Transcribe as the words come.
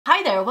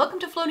Hi there, welcome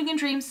to Floating in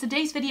Dreams.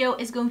 Today's video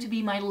is going to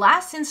be my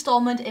last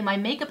installment in my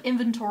makeup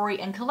inventory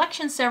and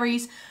collection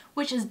series,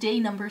 which is day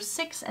number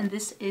 6, and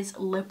this is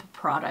lip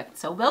product.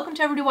 So welcome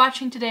to everybody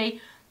watching today.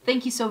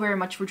 Thank you so very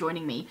much for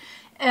joining me.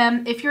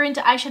 If you're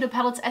into eyeshadow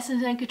palettes,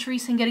 essence and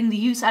Catrice and getting the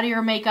use out of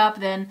your makeup,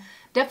 then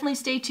definitely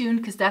stay tuned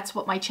because that's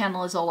what my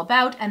channel is all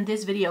about, and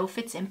this video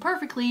fits in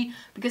perfectly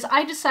because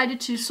I decided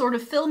to sort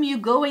of film you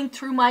going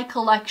through my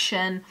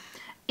collection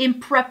in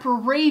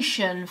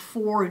preparation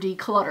for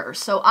declutter.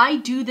 So I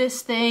do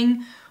this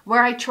thing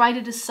where I try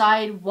to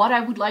decide what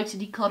I would like to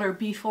declutter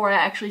before I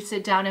actually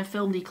sit down and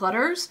film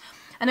declutters.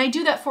 And I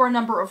do that for a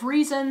number of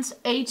reasons.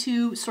 A,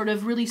 to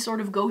really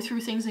go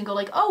through things and go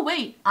like, oh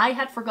wait, I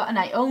had forgotten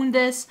I owned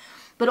this.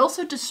 But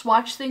also to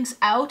swatch things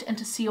out and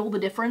to see all the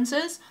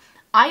differences.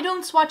 I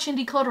don't swatch in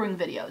decluttering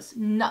videos,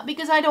 not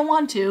because I don't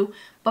want to,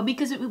 but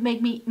because it would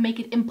make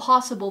it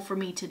impossible for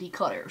me to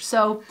declutter.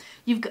 So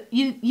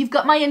you've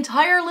got my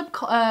entire lip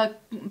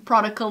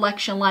product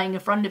collection lying in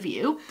front of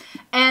you,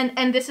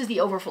 and this is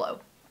the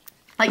overflow.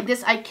 Like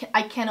this, I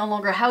can no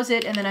longer house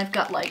it, and then I've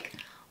got like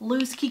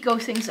loose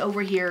Kiko things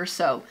over here.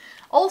 So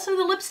also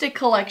the lipstick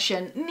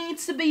collection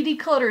needs to be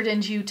decluttered in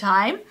due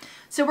time.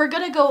 So we're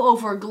gonna go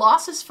over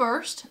glosses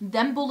first,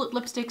 then bullet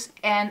lipsticks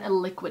and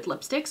liquid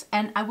lipsticks.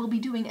 And I will be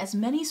doing as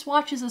many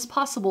swatches as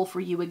possible for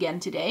you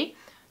again today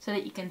so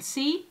that you can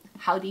see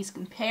how these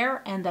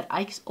compare and that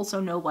I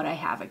also know what I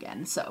have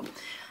again. So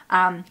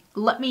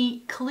let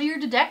me clear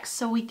the decks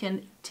so we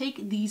can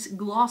take these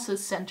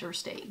glosses center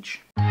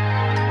stage.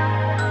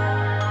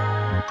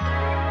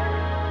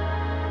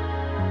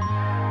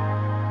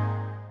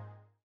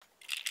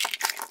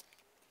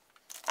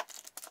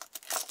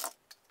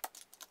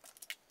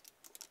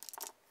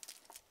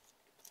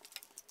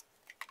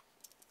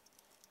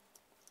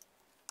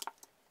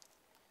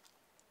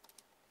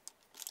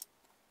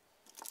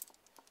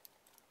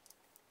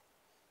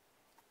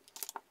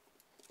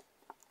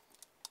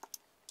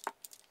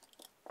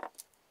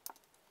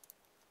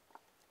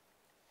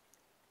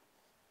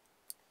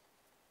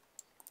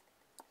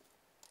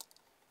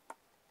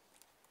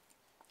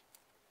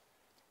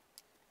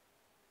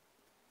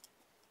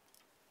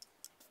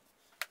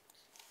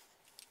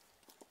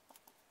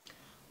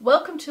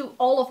 Welcome to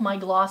all of my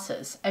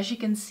glosses. As you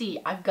can see,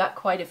 I've got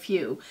quite a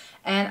few,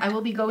 and I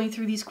will be going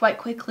through these quite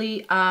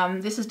quickly.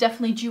 This is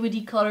definitely due a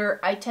declutter.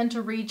 I tend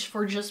to reach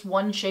for just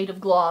one shade of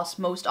gloss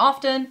most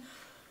often,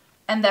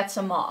 and that's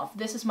a mauve.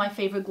 This is my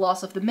favorite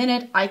gloss of the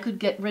minute. I could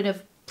get rid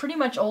of pretty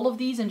much all of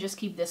these and just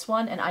keep this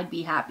one, and I'd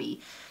be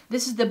happy.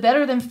 This is the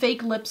Better Than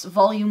Fake Lips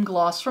Volume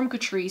Gloss from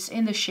Catrice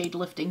in the shade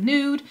Lifting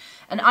Nude,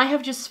 and I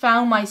have just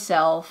found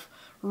myself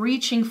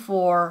reaching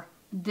for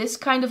this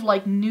kind of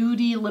like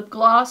nudie lip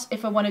gloss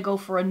if I want to go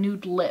for a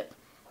nude lip,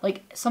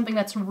 like something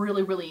that's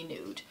really, really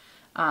nude.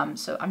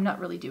 So I'm not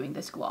really doing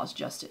this gloss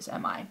justice,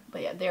 am I?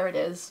 But yeah, there it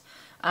is.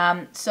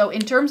 So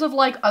in terms of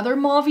like other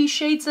mauve-y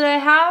shades that I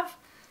have,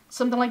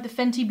 something like the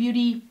Fenty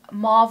Beauty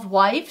Mauve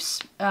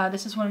Wipes.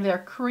 This is one of their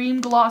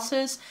cream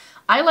glosses.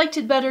 I liked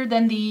it better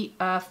than the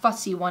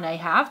fussy one I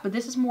have, but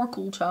this is more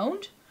cool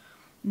toned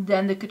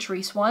than the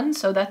Catrice one,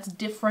 so that's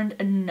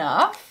different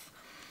enough.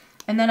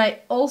 And then I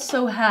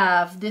also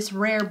have this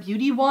Rare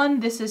Beauty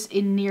one. This is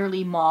in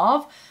Nearly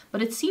Mauve,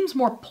 but it seems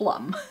more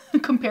plum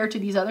compared to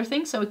these other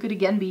things, so it could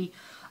again be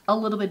a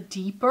little bit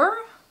deeper.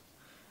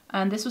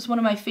 And this was one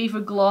of my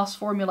favorite gloss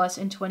formulas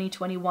in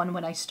 2021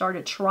 when I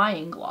started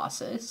trying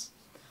glosses.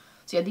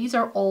 So yeah, these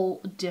are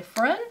all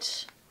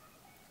different.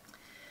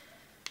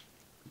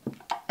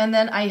 And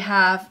then I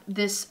have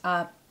this,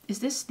 is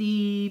this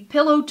the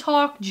Pillow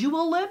Talk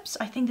Jewel Lips?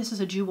 I think this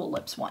is a Jewel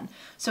Lips one.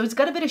 So it's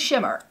got a bit of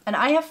shimmer, and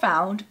I have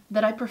found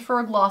that I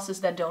prefer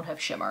glosses that don't have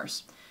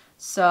shimmers.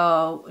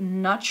 So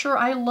not sure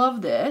I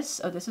love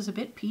this. Oh, this is a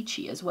bit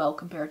peachy as well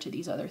compared to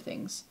these other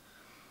things.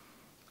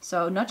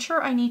 So not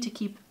sure I need to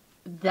keep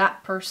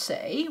that per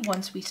se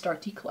once we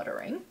start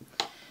decluttering.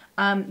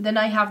 Then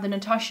I have the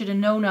Natasha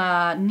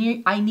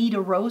Denona I Need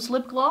a Rose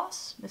lip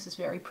gloss. This is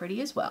very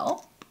pretty as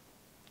well.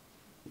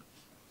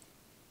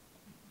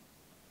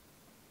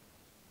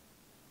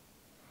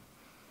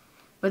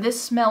 But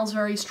this smells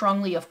very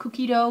strongly of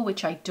cookie dough,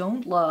 which I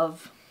don't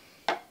love.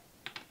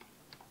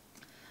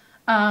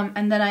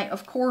 And then I,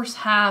 of course,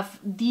 have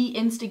the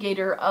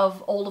instigator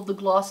of all of the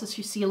glosses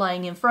you see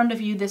lying in front of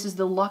you. This is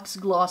the Luxe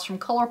Gloss from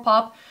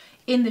ColourPop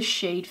in the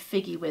shade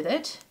Figgy With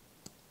It.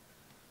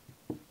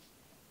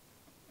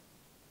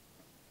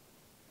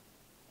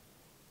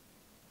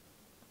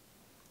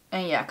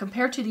 And yeah,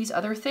 compared to these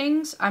other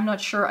things, I'm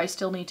not sure I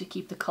still need to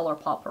keep the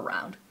ColourPop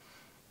around.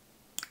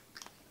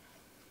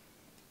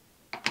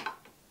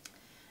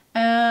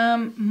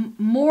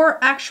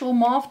 More actual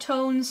mauve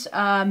tones,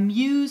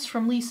 Muse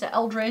from Lisa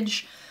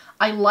Eldridge.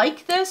 I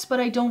like this, but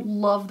I don't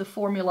love the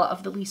formula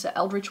of the Lisa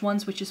Eldridge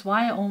ones, which is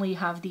why I only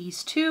have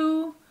these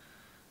two.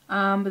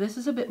 But this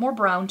is a bit more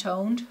brown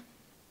toned.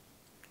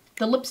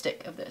 The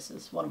lipstick of this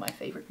is one of my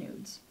favorite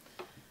nudes,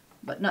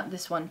 but not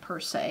this one per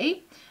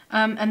se.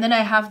 And then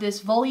I have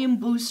this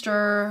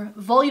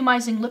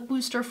volumizing lip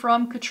booster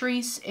from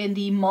Catrice in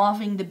the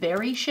Mauving the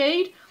Berry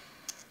shade.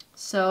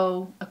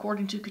 So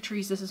according to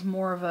Catrice, this is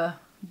more of a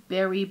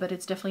berry, but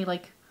it's definitely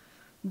like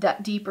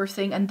that deeper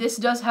thing. And this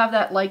does have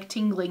that like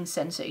tingling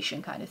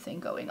sensation kind of thing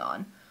going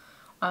on.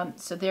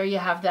 So there you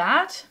have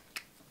that.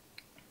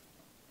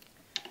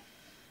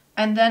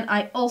 And then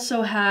I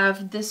also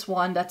have this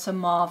one that's a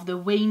mauve, the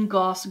Wayne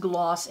Goss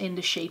Gloss in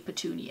the shade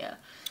Petunia.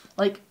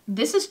 Like,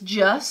 this is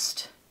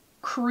just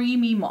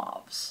creamy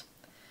mauves.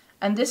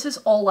 And this is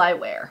all I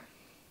wear.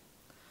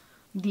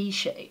 These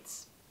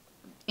shades.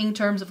 In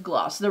terms of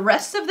gloss. The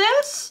rest of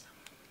this,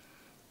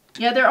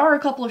 yeah, there are a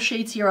couple of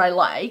shades here I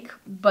like,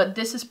 but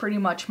this is pretty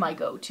much my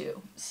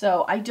go-to.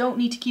 So I don't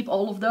need to keep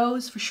all of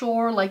those for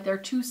sure. Like, they're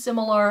too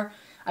similar.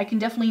 I can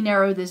definitely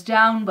narrow this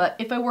down, but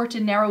if I were to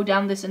narrow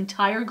down this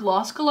entire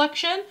gloss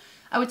collection,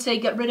 I would say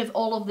get rid of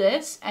all of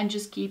this and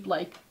just keep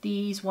like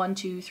these 1,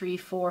 2, 3,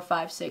 4,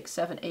 5, 6,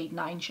 7, 8,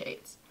 9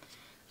 shades.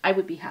 I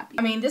would be happy.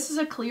 I mean, this is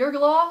a clear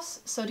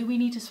gloss, so do we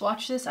need to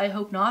swatch this? I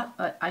hope not,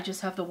 but I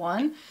just have the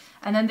one.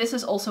 And then this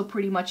is also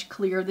pretty much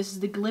clear. This is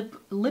the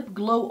Lip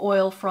Glow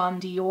Oil from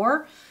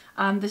Dior.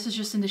 This is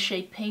just in the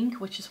shade Pink,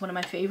 which is one of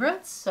my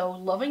favorites, so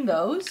loving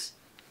those.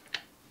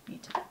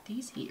 Need to put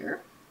these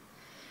here.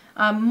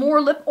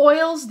 More lip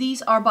oils.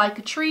 These are by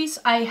Catrice.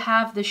 I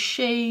have the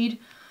shade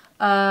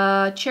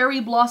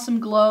Cherry Blossom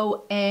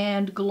Glow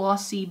and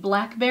Glossy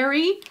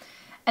Blackberry.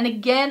 And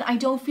again, I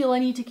don't feel I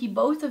need to keep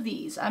both of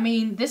these. I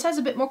mean, this has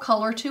a bit more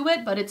color to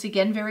it, but it's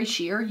again very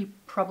sheer. You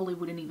probably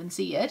wouldn't even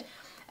see it.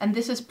 And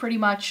this is pretty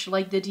much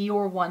like the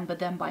Dior one, but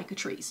then by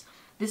Catrice.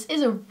 This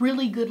is a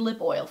really good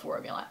lip oil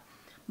formula.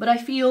 But I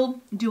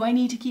feel, do I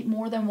need to keep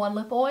more than one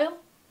lip oil?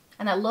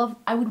 And I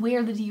would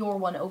wear the Dior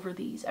one over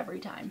these every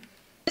time.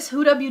 This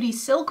Huda Beauty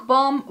Silk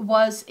Balm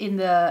was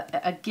in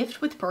a gift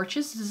with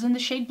purchase. This is in the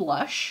shade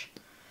Blush.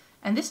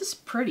 And this is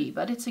pretty,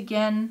 but it's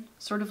again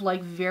sort of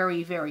like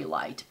very, very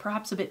light.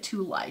 Perhaps a bit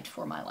too light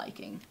for my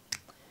liking.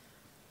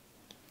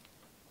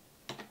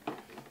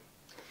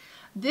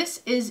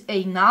 This is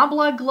a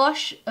Nabla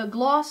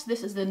gloss.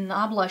 This is the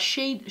Nabla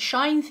shade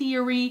Shine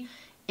Theory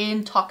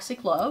in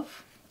Toxic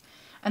Love.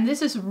 And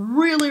this is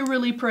really,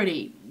 really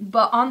pretty.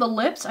 But on the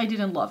lips, I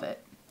didn't love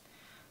it.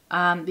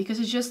 Because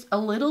it's just a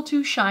little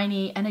too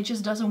shiny and it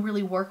just doesn't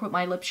really work with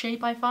my lip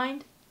shape, I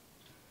find.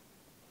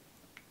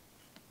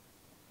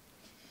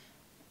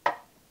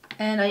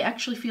 And I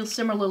actually feel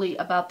similarly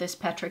about this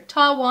Patrick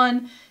Ta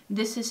one.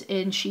 This is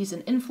in She's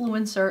an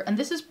Influencer, and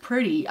this is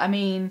pretty. I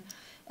mean,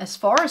 as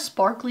far as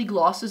sparkly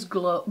glosses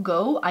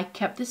go, I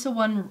kept this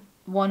one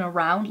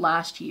around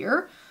last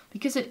year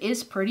because it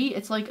is pretty.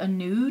 It's like a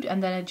nude,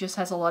 and then it just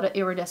has a lot of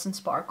iridescent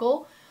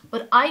sparkle.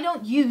 But I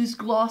don't use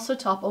gloss on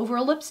top over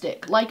a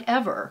lipstick, like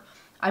ever.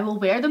 I will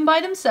wear them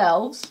by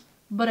themselves,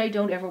 but I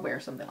don't ever wear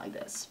something like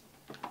this.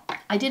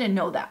 I didn't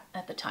know that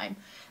at the time.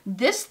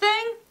 This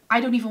thing, I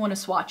don't even want to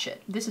swatch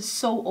it. This is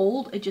so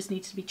old, it just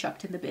needs to be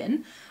chucked in the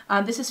bin.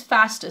 This is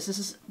Fastest. This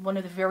is one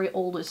of the very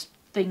oldest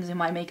things in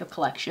my makeup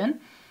collection.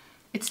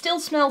 It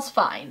still smells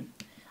fine.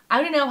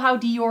 I don't know how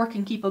Dior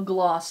can keep a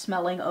gloss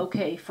smelling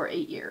okay for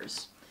 8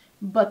 years,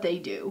 but they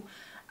do.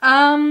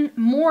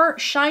 More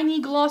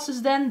shiny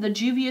glosses then. The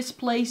Juvia's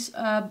Place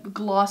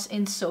gloss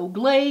in So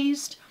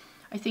Glazed.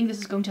 I think this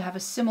is going to have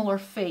a similar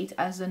fate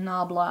as the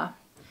Nabla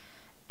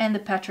and the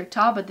Patrick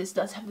Ta, but this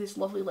does have this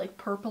lovely like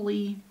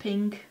purpley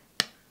pink.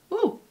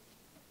 Ooh,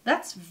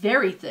 that's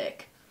very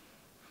thick.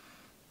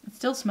 It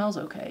still smells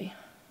okay.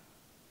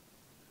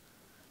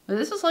 But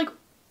this is like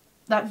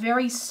that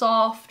very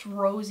soft,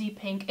 rosy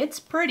pink. It's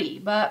pretty,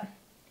 but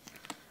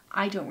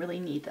I don't really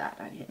need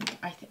that.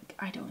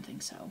 I don't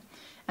think so.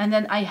 And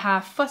then I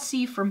have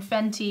Fussy from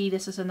Fenty.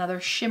 This is another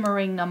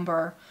shimmering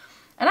number.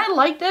 And I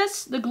like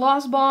this, the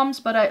gloss bombs,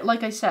 but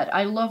like I said,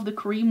 I love the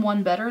cream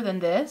one better than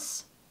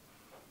this.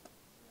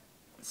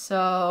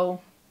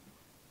 So,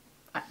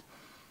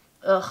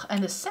 ugh,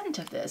 and the scent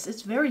of this,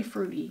 it's very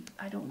fruity.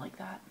 I don't like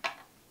that.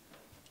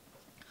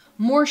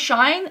 More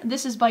Shine.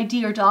 This is by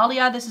Dear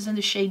Dahlia. This is in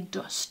the shade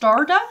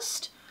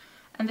Stardust.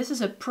 And this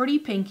is a pretty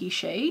pinky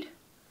shade.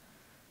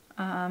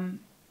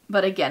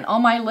 But again,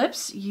 on my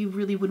lips, you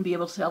really wouldn't be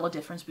able to tell a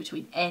difference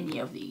between any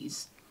of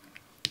these.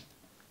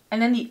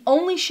 And then the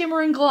only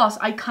shimmering gloss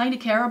I kind of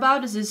care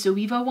about is this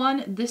Zoeva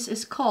one. This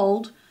is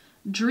called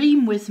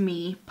Dream With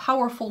Me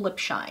Powerful Lip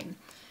Shine.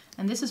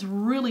 And this is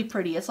really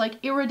pretty. It's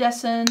like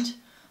iridescent,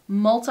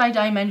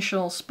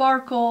 multi-dimensional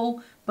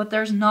sparkle, but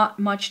there's not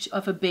much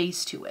of a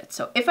base to it.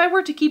 So if I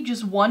were to keep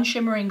just one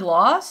shimmering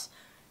gloss,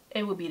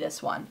 it would be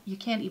this one. You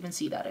can't even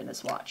see that in a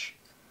swatch.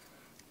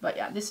 But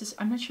yeah, this is,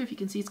 I'm not sure if you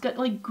can see, it's got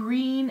like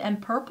green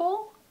and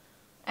purple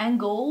and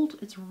gold.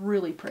 It's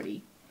really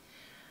pretty.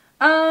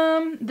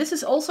 This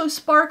is also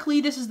sparkly.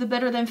 This is the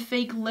Better Than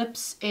Fake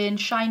Lips in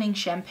Shining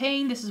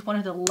Champagne. This is one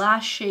of the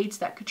last shades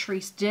that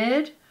Catrice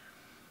did.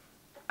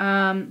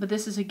 But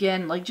this is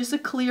again like just a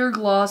clear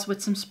gloss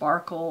with some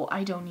sparkle.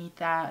 I don't need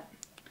that.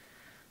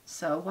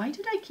 So why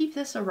did I keep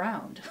this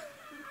around?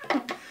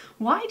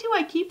 Why do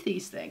I keep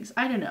these things?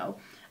 I don't know.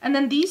 And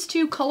then these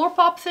two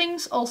ColourPop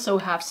things also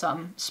have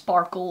some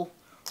sparkle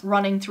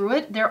running through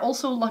it. They're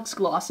also Luxe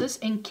glosses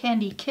in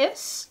Candy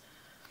Kiss.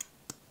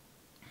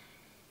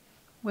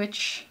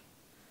 which,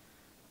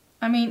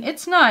 I mean,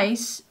 it's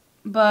nice,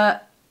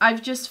 but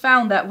I've just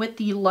found that with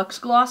the Luxe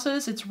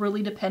glosses, it's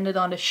really dependent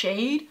on the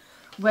shade,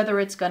 whether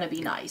it's gonna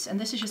be nice. And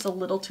this is just a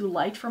little too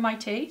light for my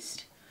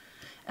taste.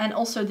 And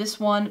also this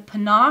one,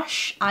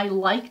 Panache, I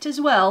liked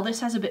as well. This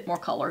has a bit more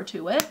color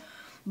to it.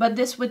 But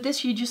with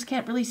this, you just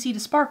can't really see the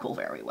sparkle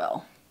very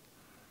well.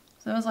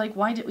 So I was like,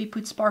 why did we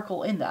put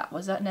sparkle in that?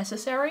 Was that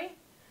necessary?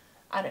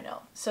 I don't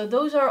know. So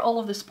those are all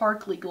of the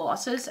sparkly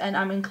glosses, and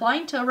I'm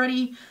inclined to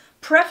already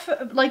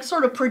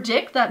sort of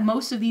predict that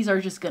most of these are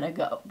just gonna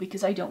go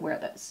because I don't wear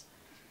this.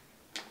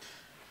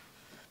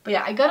 But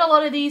yeah, I got a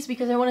lot of these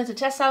because I wanted to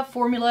test out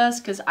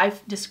formulas, because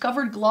I've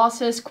discovered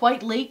glosses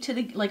quite late to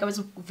the, I was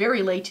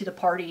very late to the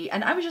party,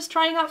 and I was just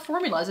trying out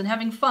formulas and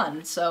having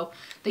fun. So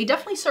they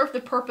definitely serve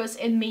the purpose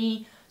in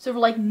me sort of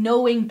like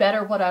knowing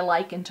better what I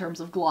like in terms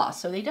of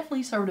gloss. So they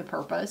definitely serve the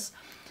purpose.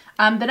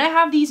 Then I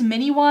have these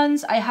mini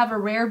ones. I have a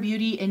Rare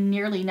Beauty in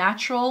Nearly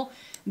Natural.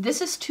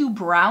 This is too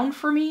brown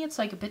for me. It's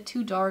like a bit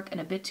too dark and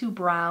a bit too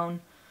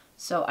brown.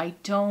 So I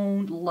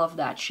don't love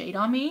that shade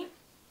on me.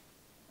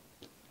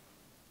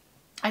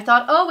 I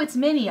thought, oh, it's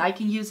mini, I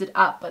can use it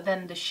up, but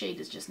then the shade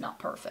is just not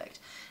perfect.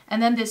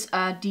 And then this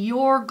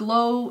Dior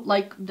Glow,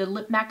 like the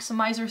lip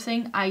maximizer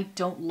thing, I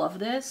don't love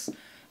this.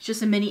 It's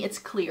just a mini, it's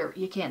clear,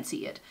 you can't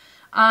see it.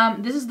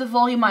 This is the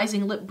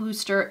volumizing lip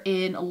booster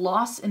in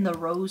Lost in the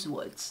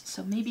Rosewoods.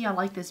 So maybe I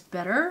like this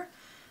better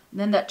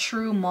than that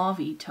true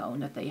mauve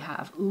tone that they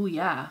have. Ooh,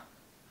 yeah.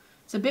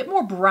 It's a bit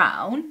more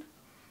brown,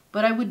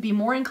 but I would be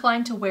more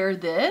inclined to wear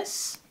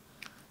this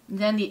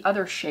than the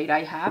other shade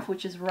I have,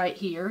 which is right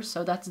here.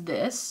 So that's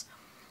this.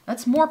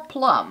 That's more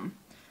plum.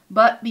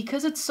 But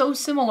because it's so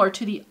similar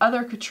to the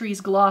other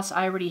Catrice gloss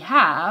I already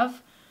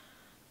have,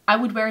 I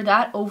would wear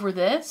that over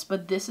this,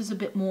 but this is a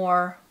bit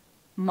more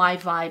my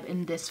vibe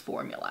in this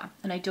formula.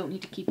 And I don't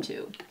need to keep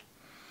two.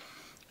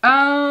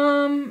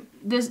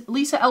 This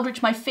Lisa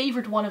Eldridge, my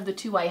favorite one of the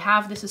two I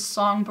have. This is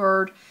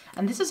Songbird,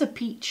 and this is a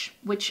peach,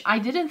 which I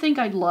didn't think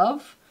I'd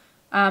love.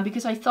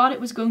 Because I thought it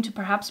was going to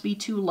perhaps be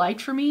too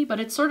light for me, but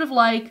it's sort of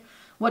like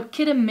what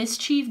Kid and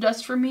Mischief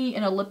does for me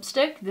in a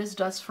lipstick, this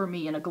does for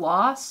me in a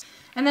gloss.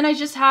 And then I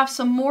just have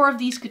some more of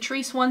these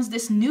Catrice ones.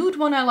 This nude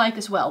one I like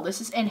as well.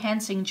 This is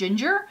Enhancing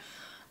Ginger.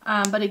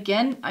 But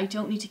again, I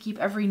don't need to keep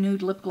every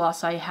nude lip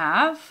gloss I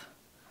have.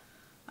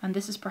 And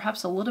this is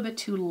perhaps a little bit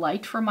too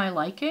light for my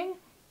liking.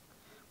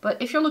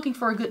 But if you're looking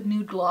for a good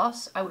nude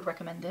gloss, I would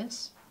recommend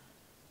this.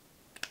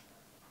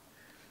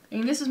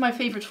 And this is my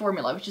favorite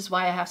formula, which is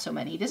why I have so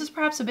many. This is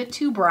perhaps a bit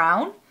too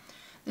brown.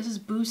 This is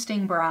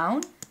Boosting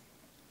Brown.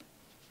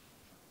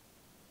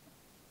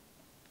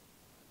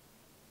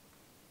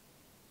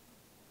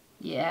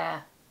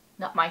 Yeah,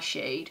 not my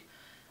shade.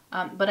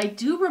 But I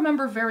do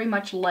remember very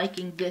much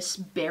liking this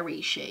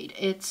berry shade.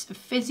 It's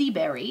Fizzy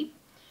Berry,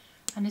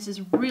 and this is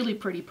really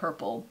pretty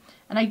purple.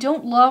 And I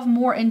don't love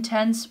more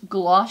intense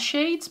gloss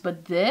shades,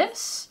 but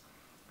this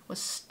was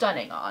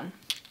stunning on.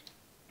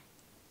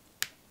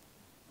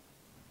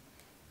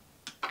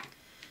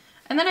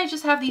 And then I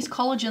just have these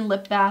collagen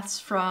lip baths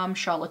from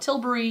Charlotte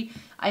Tilbury.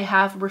 I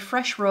have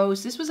Refresh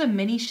Rose. This was a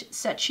mini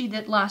set she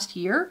did last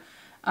year.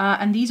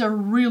 And these are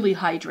really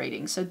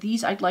hydrating. So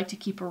these I'd like to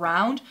keep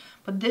around.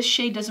 But this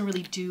shade doesn't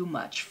really do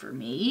much for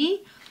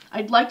me.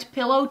 I'd liked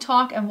Pillow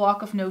Talk and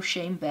Walk of No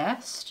Shame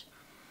best.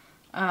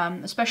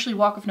 Especially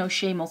Walk of No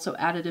Shame also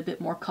added a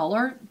bit more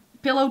color.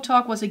 Pillow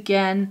Talk was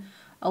again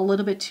a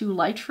little bit too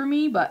light for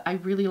me. But I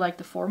really like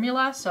the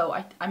formula. So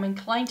I'm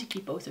inclined to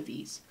keep both of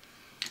these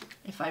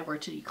if I were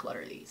to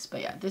declutter these.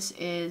 But yeah, this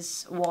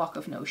is Walk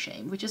of No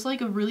Shame, which is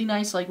like a really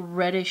nice like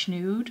reddish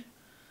nude.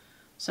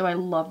 So I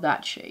love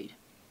that shade.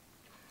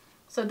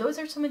 So those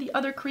are some of the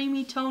other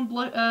creamy tone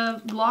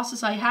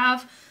glosses I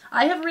have.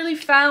 I have really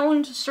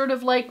found sort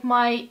of like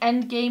my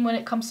end game when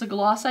it comes to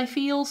gloss, I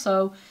feel.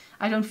 So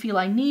I don't feel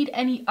I need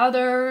any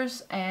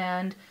others,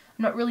 and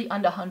I'm not really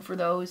on the hunt for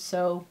those.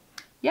 So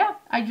yeah,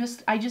 I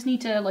just need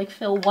to like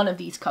fill one of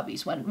these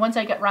cubbies. Once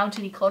I get around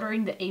to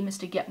decluttering, the aim is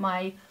to get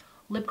my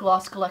lip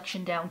gloss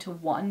collection down to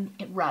one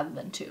rather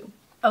than two.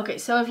 Okay,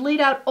 so I've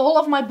laid out all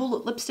of my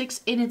bullet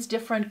lipsticks in its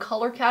different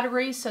color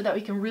categories so that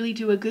we can really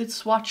do a good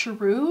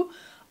swatcheroo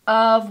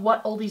of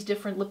what all these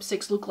different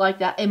lipsticks look like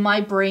that in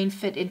my brain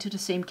fit into the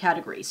same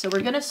category. So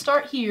we're gonna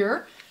start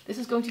here. This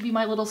is going to be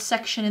my little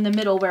section in the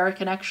middle where I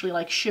can actually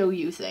like show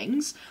you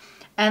things.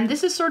 And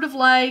this is sort of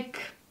like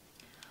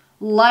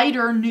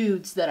lighter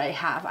nudes that I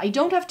have. I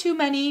don't have too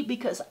many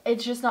because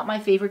it's just not my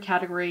favorite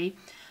category.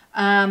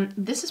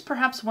 This is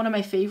perhaps one of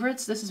my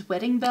favorites. This is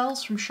Wedding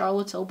Bells from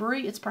Charlotte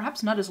Tilbury. It's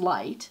perhaps not as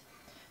light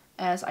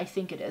as I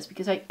think it is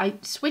because I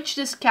switched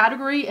this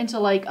category into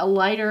like a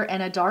lighter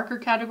and a darker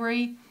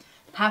category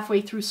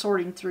halfway through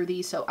sorting through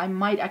these, so I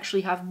might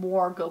actually have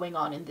more going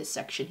on in this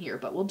section here,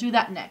 but we'll do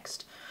that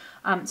next.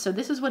 So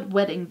this is what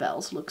Wedding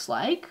Bells looks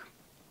like.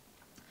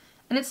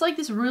 And it's like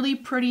this really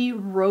pretty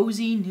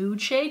rosy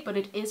nude shade, but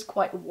it is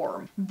quite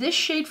warm. This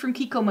shade from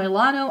Kiko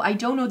Milano, I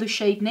don't know the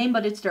shade name,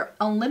 but it's their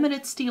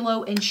Unlimited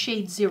Stilo in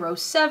shade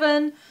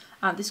 07.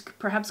 This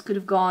perhaps could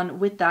have gone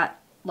with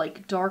that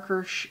like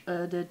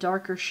the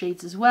darker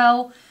shades as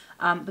well.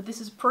 But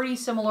this is pretty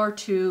similar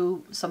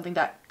to something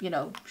that, you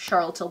know,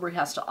 Charlotte Tilbury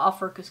has to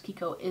offer because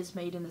Kiko is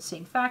made in the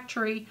same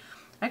factory.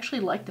 I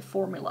actually like the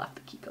formula of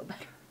the Kiko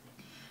better.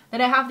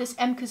 Then I have this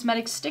M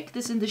Cosmetics stick.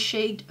 This is in the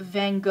shade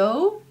Van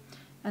Gogh.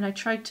 And I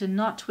tried to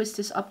not twist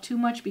this up too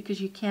much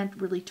because you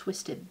can't really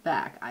twist it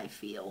back, I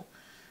feel.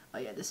 Oh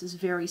yeah, this is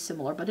very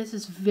similar, but this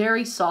is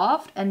very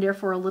soft and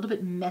therefore a little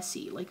bit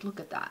messy. Like, look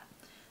at that.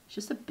 It's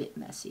just a bit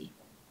messy.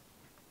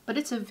 But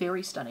it's a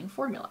very stunning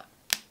formula.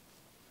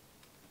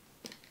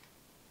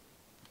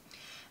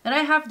 Then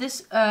I have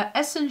this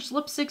Essence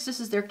lipsticks. This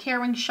is their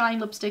Caring Shine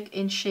lipstick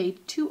in shade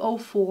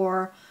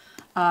 204.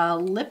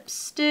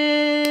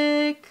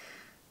 Lipstick.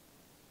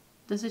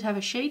 Does it have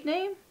a shade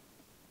name?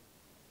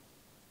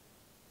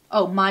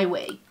 Oh, My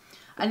Way.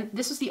 And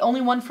this is the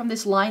only one from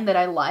this line that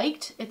I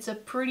liked. It's a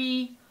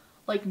pretty,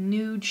 like,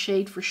 nude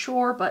shade for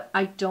sure, but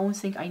I don't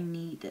think I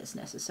need this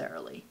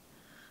necessarily.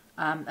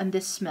 And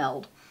this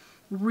smelled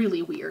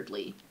really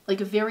weirdly.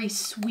 Like a very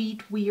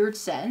sweet, weird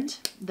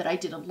scent that I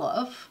didn't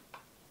love.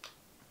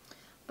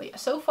 But yeah,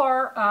 so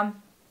far,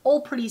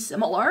 all pretty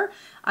similar.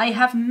 I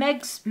have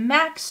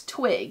Max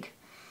Twig.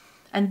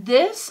 And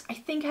this, I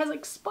think, has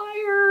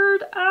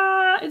expired.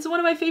 It's one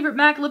of my favorite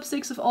MAC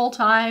lipsticks of all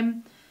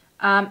time.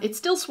 It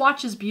still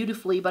swatches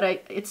beautifully, but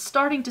it's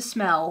starting to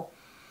smell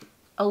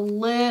a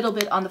little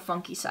bit on the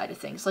funky side of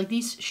things. Like,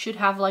 these should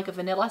have like a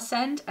vanilla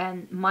scent,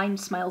 and mine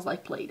smells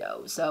like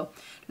Play-Doh. So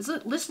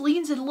this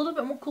leans in a little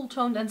bit more cool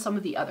tone than some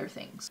of the other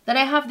things. Then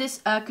I have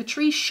this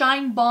Catrice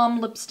Shine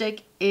Bomb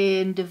lipstick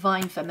in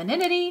Divine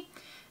Femininity.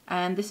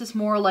 And this is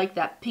more like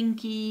that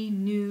pinky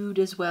nude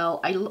as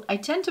well. I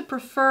tend to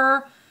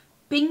prefer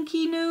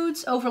pinky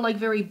nudes over like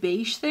very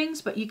beige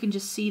things, but you can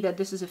just see that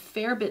this is a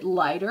fair bit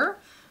lighter.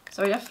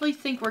 So I definitely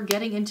think we're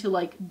getting into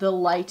like the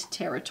light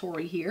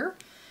territory here.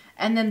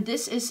 And then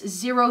this is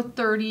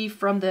 030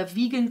 from the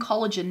Vegan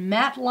Collagen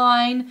Matte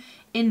line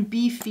in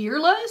Be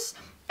Fearless.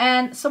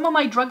 And some of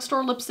my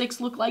drugstore lipsticks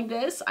look like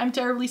this. I'm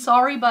terribly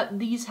sorry, but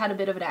these had a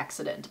bit of an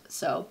accident.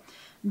 So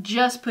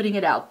just putting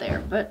it out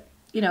there. But,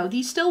 you know,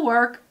 these still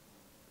work.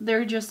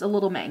 They're just a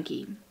little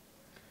manky.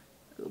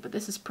 Ooh, but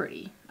this is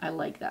pretty. I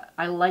like that.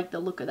 I like the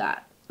look of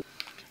that.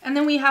 And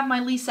then we have my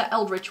Lisa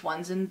Eldridge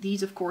ones. And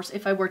these, of course,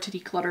 if I were to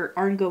declutter,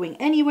 aren't going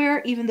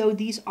anywhere, even though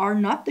these are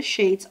not the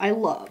shades I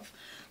love.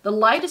 The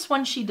lightest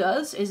one she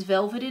does is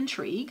Velvet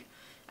Intrigue.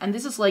 And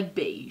this is like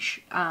beige.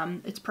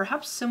 It's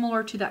perhaps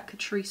similar to that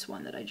Catrice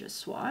one that I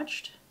just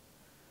swatched.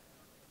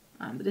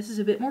 But this is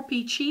a bit more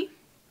peachy.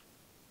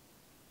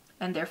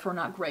 And therefore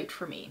not great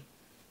for me.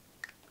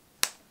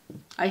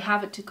 I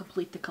have it to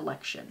complete the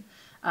collection.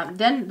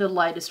 Then the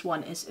lightest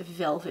one is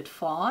Velvet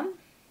Fawn.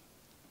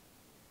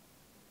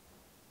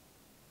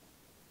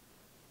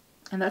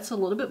 And that's a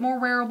little bit more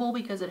wearable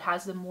because it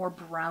has the more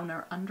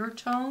browner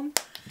undertone.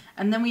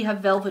 And then we have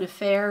Velvet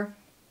Affair,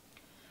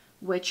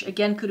 which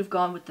again could have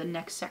gone with the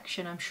next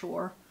section, I'm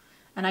sure.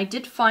 And I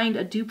did find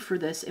a dupe for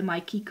this in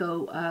my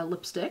Kiko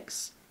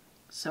lipsticks.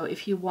 So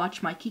if you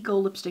watch my Kiko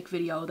lipstick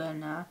video,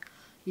 then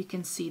you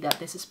can see that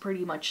this is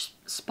pretty much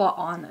spot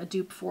on a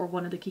dupe for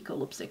one of the Kiko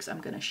lipsticks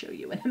I'm going to show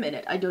you in a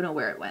minute. I don't know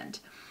where it went.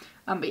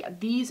 But yeah,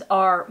 these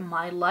are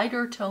my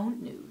lighter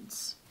tone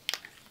nudes.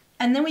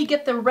 And then we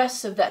get the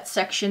rest of that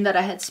section that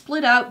I had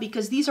split out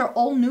because these are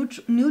all nude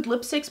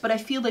lipsticks, but I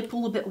feel they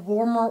pull a bit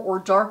warmer or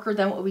darker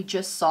than what we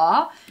just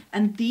saw.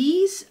 And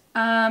these,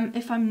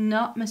 if I'm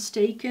not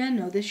mistaken,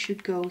 no, this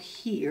should go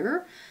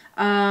here.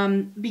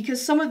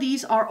 Because some of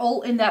these are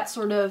all in that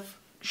sort of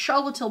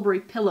Charlotte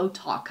Tilbury Pillow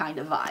Talk kind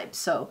of vibe.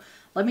 So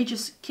let me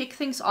just kick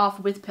things off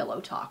with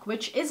Pillow Talk,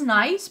 which is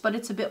nice, but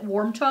it's a bit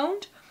warm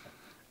toned.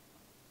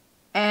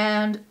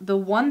 And the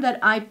one that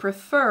I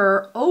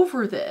prefer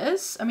over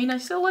this, I mean, I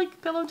still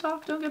like Pillow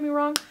Talk, don't get me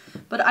wrong,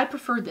 but I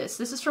prefer this.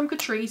 This is from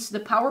Catrice,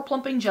 the Power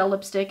Plumping Gel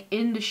Lipstick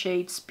in the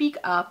shade Speak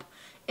Up.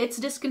 It's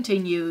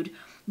discontinued,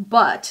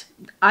 but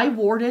I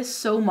wore this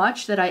so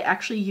much that I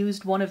actually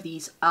used one of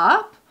these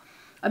up.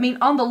 I mean,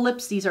 on the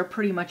lips, these are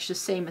pretty much the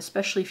same,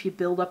 especially if you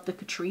build up the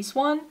Catrice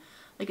one.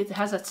 Like, it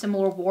has that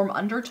similar warm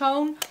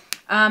undertone.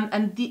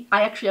 I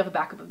actually have a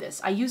backup of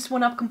this. I used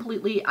one up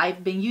completely.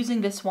 I've been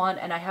using this one,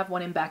 and I have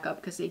one in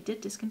backup because they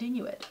did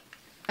discontinue it.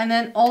 And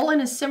then all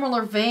in a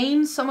similar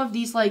vein, some of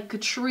these like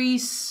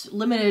Catrice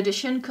limited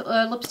edition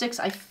lipsticks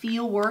I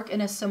feel work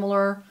in a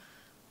similar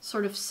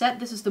sort of set.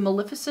 This is the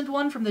Maleficent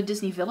one from the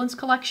Disney Villains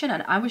collection,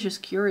 and I was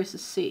just curious to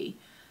see.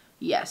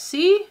 Yes,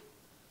 see?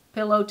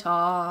 Pillow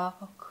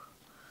Talk.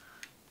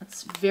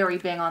 That's very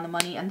bang on the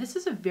money, and this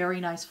is a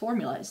very nice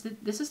formula.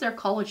 This is their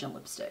collagen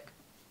lipstick.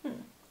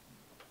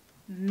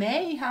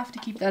 May have to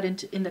keep that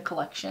in the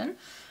collection.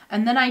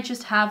 And then I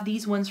just have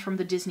these ones from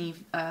the Disney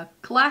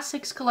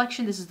Classics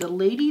collection. This is the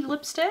Lady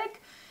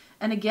lipstick.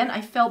 And again,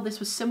 I felt this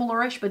was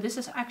similar-ish, but this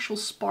is actual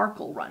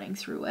sparkle running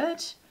through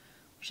it,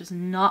 which is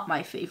not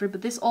my favorite.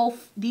 But these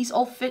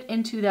all fit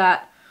into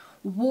that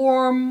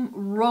warm,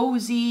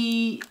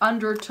 rosy,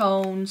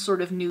 undertone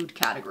sort of nude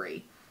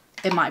category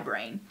in my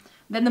brain.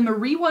 Then the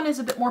Marie one is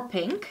a bit more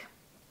pink.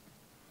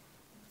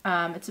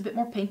 It's a bit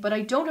more pink, but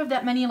I don't have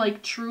that many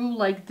like true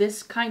like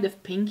this kind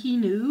of pinky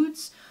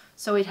nudes.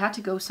 So it had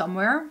to go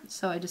somewhere.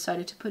 So I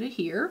decided to put it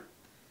here.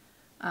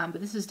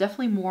 But this is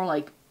definitely more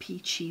like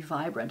peachy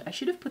vibrant. I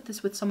should have put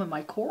this with some of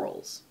my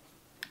corals.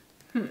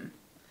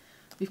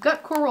 We've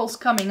got corals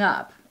coming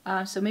up.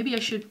 So maybe I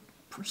should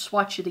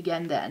swatch it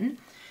again then.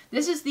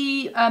 This is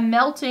the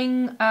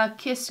Melting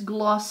Kiss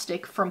Gloss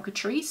Stick from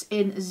Catrice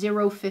in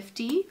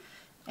 050.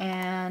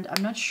 And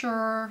I'm not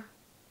sure...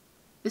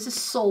 This is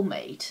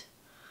Soulmate.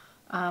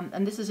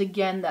 And this is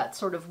again that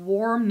sort of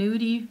warm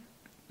nudie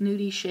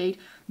shade.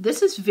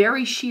 This is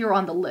very sheer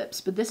on the lips,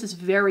 but this is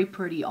very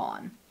pretty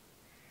on.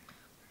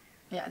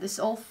 Yeah, this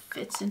all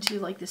fits into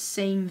like the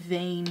same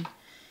vein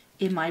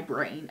in my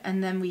brain.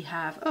 And then we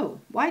have,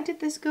 oh, why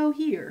did this go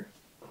here?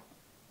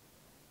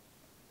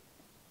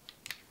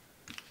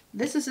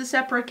 This is a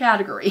separate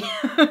category.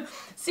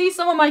 See,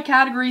 some of my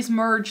categories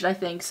merged, I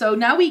think. So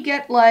now we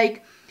get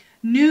like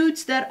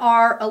nudes that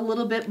are a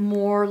little bit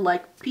more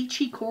like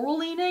peachy coral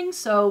leaning.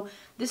 So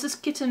this is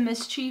Kitten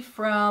Mischief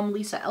from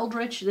Lisa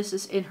Eldridge. This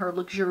is in her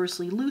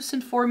Luxuriously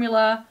Lucent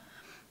formula.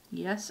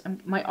 Yes,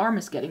 my arm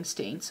is getting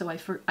stained, so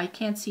I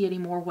can't see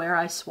anymore where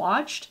I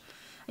swatched.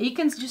 And you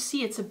can just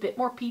see it's a bit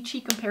more peachy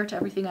compared to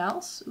everything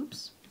else.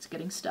 Oops, it's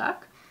getting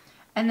stuck.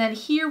 And then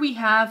here we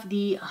have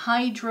the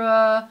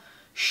Hydra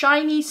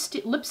Shiny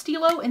Lip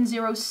Stilo in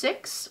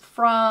 06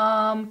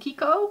 from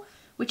Kiko,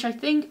 which I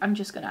think I'm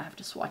just going to have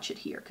to swatch it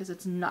here because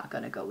it's not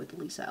going to go with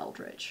Lisa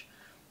Eldridge.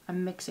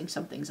 I'm mixing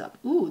some things up.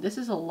 Ooh, this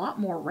is a lot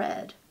more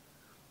red.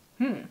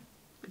 It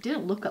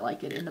didn't look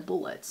like it in the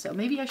bullet, so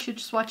maybe I should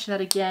swatch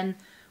that again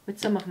with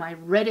some of my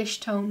reddish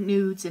tone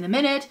nudes in a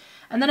minute.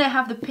 And then I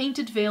have the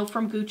Painted Veil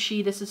from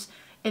Gucci. This is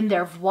in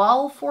their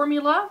Voile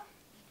formula.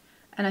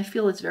 And I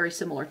feel it's very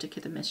similar to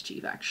Kitten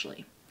Mischief,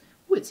 actually.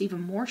 Ooh, it's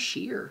even more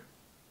sheer.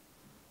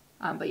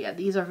 But yeah,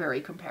 these are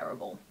very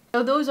comparable.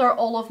 So those are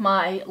all of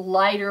my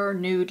lighter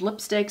nude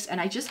lipsticks. And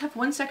I just have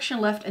one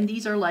section left. And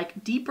these are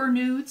like deeper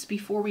nudes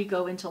before we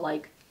go into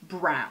like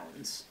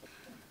browns.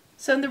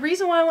 So the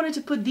reason why I wanted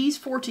to put these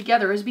four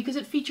together is because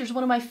it features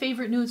one of my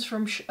favorite nudes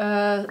from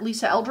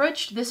Lisa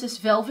Eldridge. This is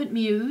Velvet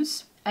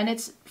Muse, and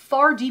it's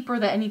far deeper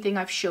than anything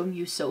I've shown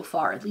you so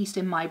far, at least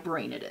in my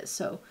brain it is.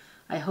 So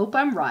I hope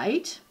I'm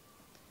right.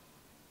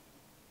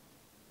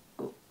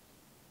 Oh.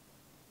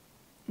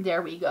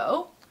 There we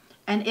go.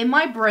 And in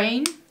my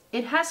brain,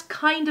 it has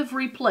kind of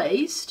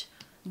replaced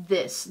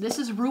this. This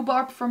is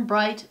Rhubarb from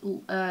Bright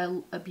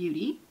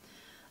Beauty.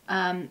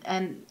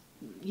 And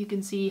you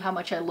can see how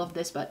much I love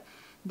this, but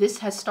this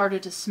has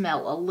started to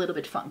smell a little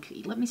bit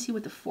funky. Let me see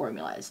what the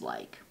formula is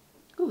like.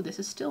 Ooh, this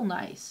is still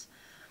nice.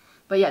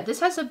 But yeah, this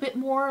has a bit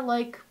more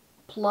like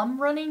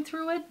plum running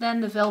through it than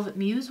the Velvet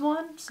Muse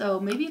one. So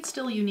maybe it's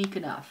still unique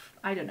enough.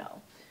 I don't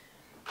know.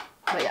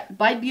 But yeah,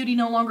 Bite Beauty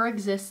no longer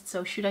exists,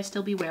 so should I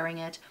still be wearing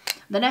it?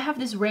 Then I have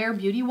this Rare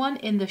Beauty one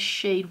in the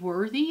shade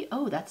Worthy.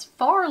 Oh, that's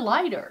far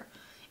lighter.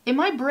 In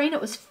my brain, it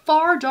was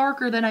far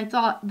darker than I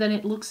thought than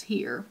it looks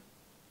here.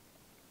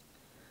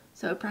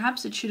 So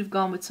perhaps it should have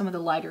gone with some of the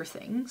lighter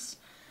things.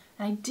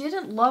 And I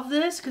didn't love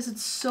this because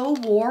it's so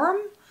warm.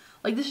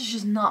 Like, this is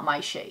just not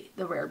my shade,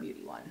 the Rare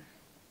Beauty one.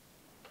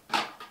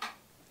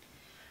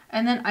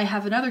 And then I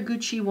have another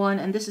Gucci one,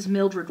 and this is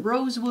Mildred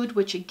Rosewood,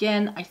 which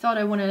again, I thought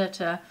I wanted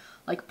to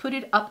like put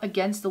it up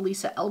against the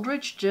Lisa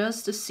Eldridge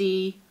just to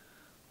see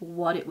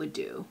what it would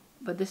do.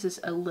 But this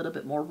is a little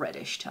bit more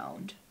reddish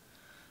toned.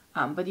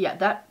 But yeah,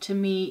 that to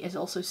me is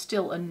also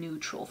still a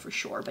neutral for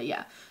sure. But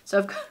yeah, so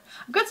I've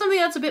got something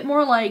that's a bit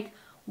more like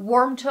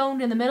warm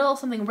toned in the middle,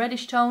 something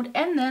reddish toned,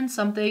 and then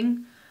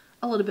something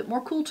a little bit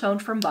more cool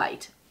toned from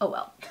Bite. Oh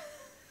well.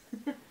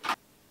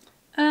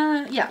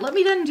 Yeah, let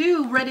me then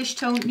do reddish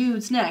toned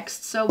nudes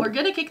next. So we're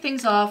gonna kick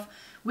things off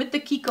with the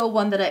Kiko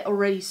one that I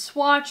already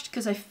swatched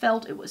because I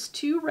felt it was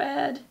too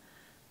red.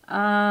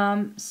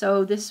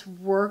 So this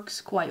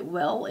works quite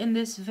well in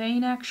this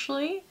vein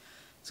actually.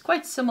 It's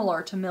quite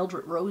similar to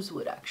Mildred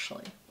Rosewood,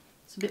 actually.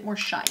 It's a bit more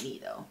shiny,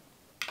 though.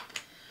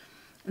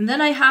 And then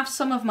I have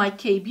some of my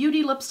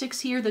K-Beauty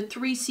lipsticks here. The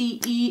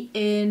 3CE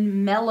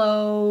in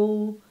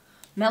Mellow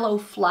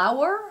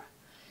Flower.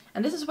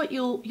 And this is what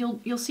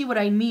you'll see what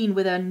I mean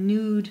with a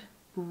nude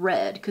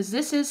red. Because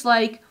this is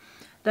like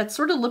that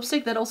sort of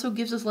lipstick that also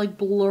gives us like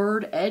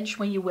blurred edge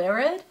when you wear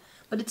it.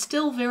 But it's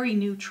still very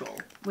neutral,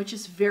 which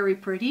is very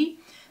pretty.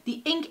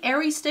 The Ink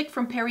Airy Stick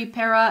from Peri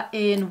Para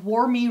in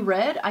Warmy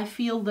Red, I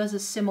feel does a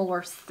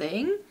similar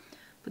thing.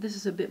 But this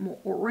is a bit more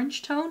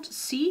orange toned.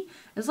 See?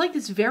 It's like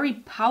this very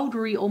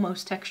powdery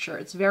almost texture.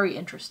 It's very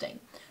interesting.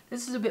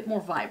 This is a bit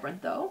more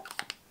vibrant though.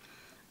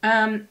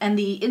 And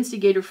the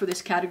instigator for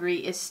this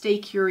category is Stay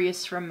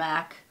Curious from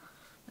MAC.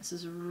 This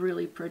is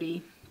really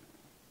pretty.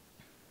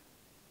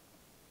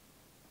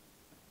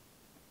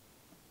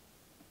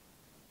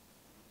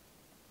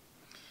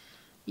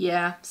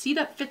 Yeah, see,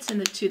 that fits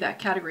into that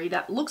category.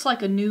 That looks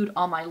like a nude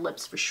on my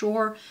lips for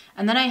sure.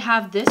 And then I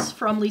have this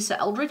from Lisa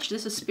Eldridge.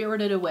 This is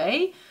Spirited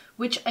Away,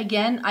 which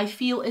again, I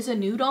feel is a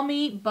nude on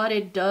me, but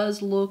it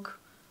does look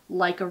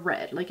like a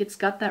red. Like it's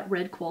got that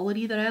red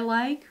quality that I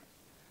like.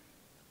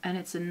 And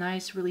it's a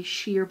nice, really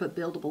sheer but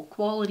buildable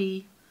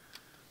quality.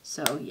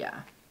 So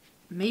yeah,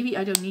 maybe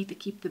I don't need to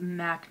keep the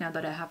MAC now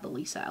that I have the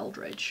Lisa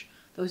Eldridge.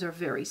 Those are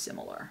very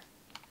similar.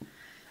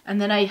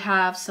 And then I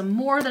have some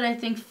more that I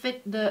think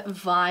fit the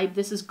vibe.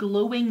 This is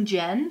Glowing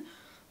Gen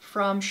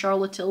from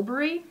Charlotte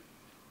Tilbury.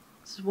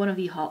 This is one of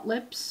the hot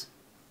lips.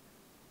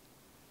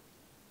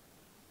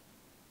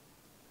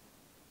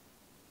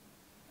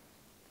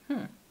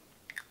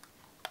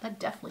 That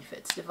definitely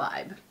fits the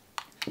vibe.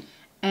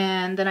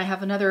 And then I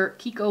have another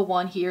Kiko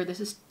one here.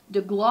 This is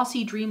the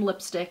Glossy Dream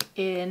Lipstick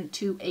in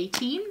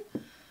 218.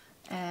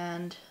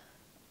 And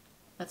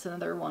that's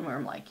another one where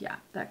I'm like, yeah,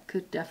 that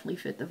could definitely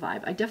fit the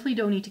vibe. I definitely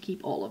don't need to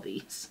keep all of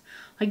these.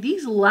 Like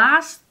these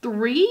last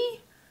three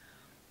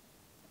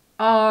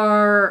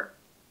are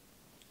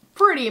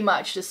pretty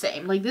much the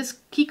same. Like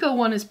this Kiko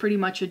one is pretty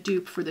much a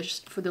dupe for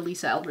the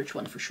Lisa Eldridge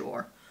one for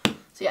sure.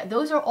 So yeah,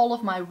 those are all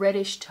of my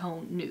reddish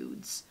tone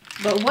nudes.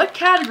 But what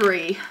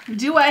category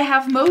do I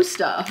have most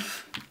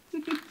of?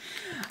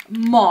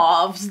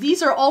 Mauves.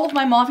 These are all of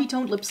my mauve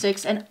toned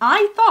lipsticks, and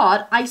I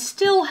thought I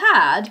still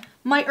had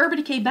my Urban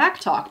Decay Back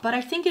Talk, but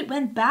I think it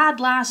went bad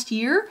last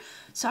year,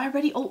 so I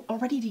already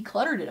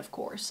decluttered it, of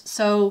course.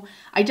 So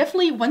I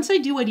definitely, once I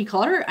do a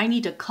declutter, I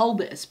need to cull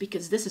this,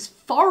 because this is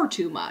far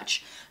too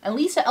much. And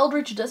Lisa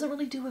Eldridge doesn't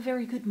really do a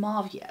very good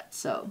mauve yet,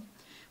 so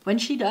when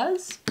she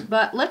does.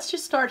 But let's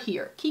just start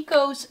here.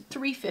 Kiko's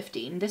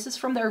 315. This is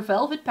from their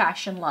Velvet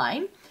Passion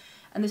line.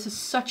 And this is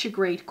such a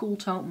great cool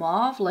tone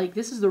mauve. Like,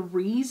 this is the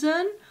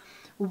reason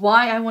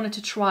why I wanted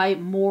to try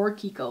more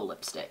Kiko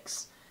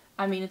lipsticks.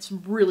 I mean, it's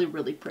really,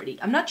 really pretty.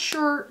 I'm not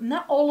sure,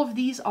 not all of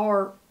these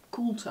are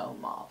cool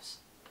tone mauves.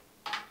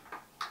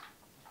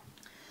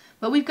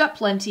 But we've got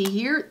plenty.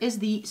 Here is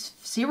the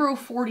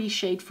 040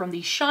 shade from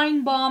the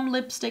Shine Bomb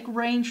lipstick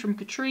range from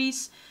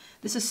Catrice.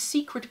 This is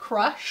Secret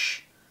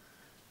Crush.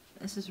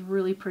 This is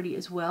really pretty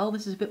as well.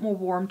 This is a bit more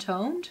warm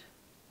toned.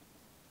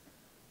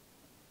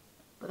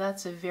 But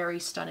that's a very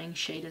stunning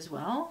shade as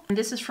well. And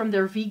this is from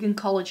their Vegan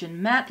Collagen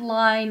Matte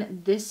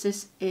line. This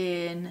is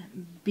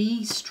in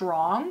Be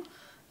Strong.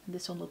 And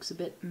this one looks a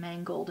bit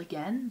mangled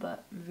again,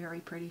 but very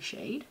pretty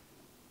shade.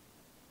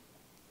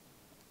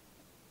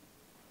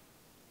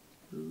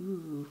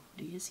 Ooh,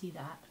 do you see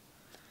that?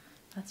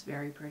 That's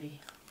very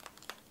pretty.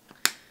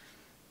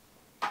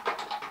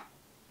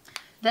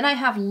 Then I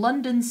have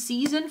London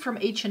Season from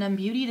H&M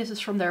Beauty. This is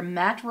from their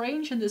matte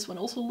range, and this one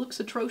also looks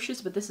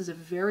atrocious, but this is a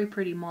very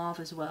pretty mauve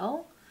as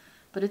well.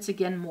 But it's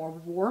again more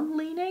warm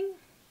leaning.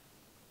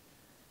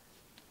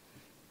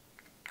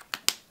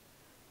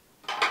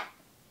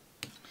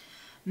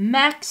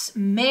 MAC's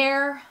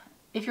Mare.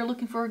 If you're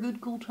looking for a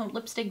good cool tone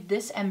lipstick,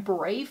 this and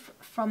Brave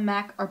from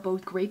MAC are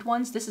both great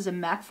ones. This is a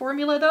MAC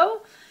formula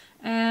though.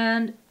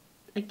 And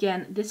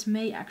again, this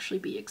may actually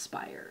be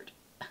expired.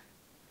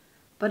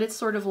 But it's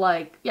sort of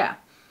like, yeah.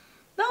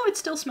 No, it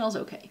still smells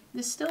okay.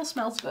 This still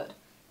smells good,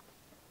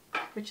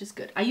 which is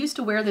good. I used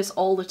to wear this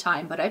all the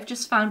time, but I've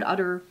just found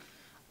other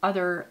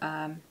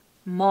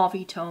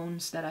mauve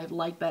tones that I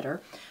like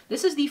better.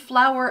 This is the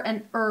Flower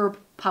and Herb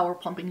Power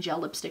Plumping Gel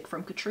Lipstick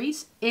from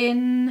Catrice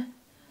in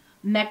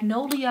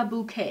Magnolia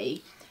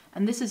Bouquet.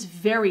 And this is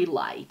very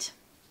light.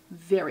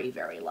 Very,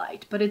 very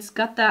light. But it's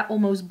got that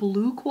almost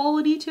blue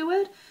quality to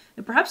it.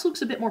 It perhaps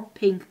looks a bit more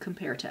pink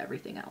compared to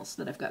everything else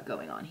that I've got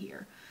going on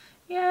here.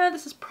 Yeah,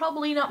 this is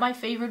probably not my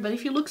favorite, but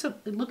if you're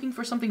looking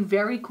for something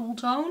very cool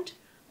toned,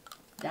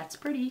 that's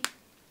pretty.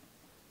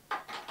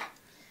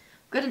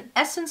 Got an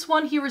Essence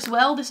one here as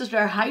well. This is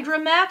their Hydra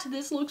Matte.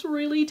 This looks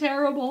really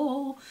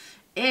terrible.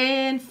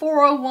 In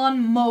 401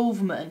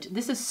 Movement.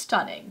 This is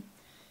stunning.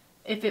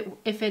 If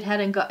it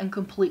hadn't gotten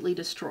completely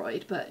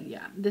destroyed. But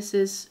yeah, this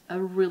is a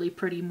really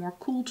pretty, more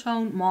cool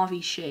tone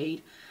mauve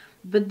shade.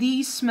 But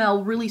these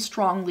smell really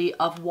strongly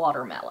of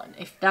watermelon.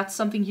 If that's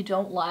something you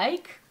don't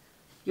like,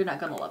 you're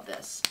not gonna love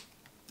this.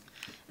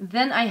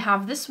 Then I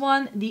have this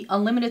one, the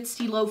Unlimited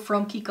Stilo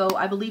from Kiko.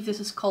 I believe this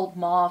is called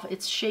Mauve.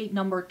 It's shade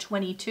number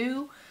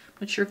 22.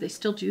 Not sure if they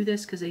still do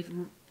this because they've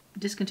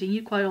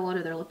discontinued quite a lot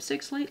of their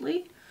lipsticks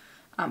lately.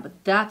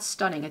 But that's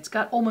stunning. It's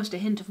got almost a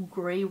hint of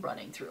gray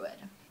running through it.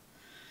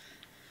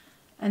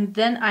 And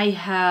then I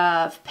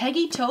have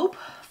Peggy Taupe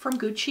from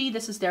Gucci.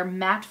 This is their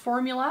matte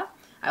formula.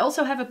 I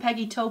also have a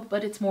Peggy Taupe,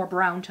 but it's more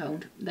brown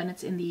toned than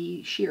it's in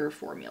the sheer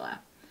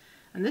formula.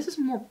 And this is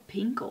more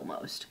pink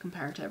almost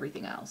compared to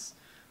everything else.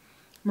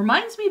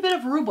 Reminds me a bit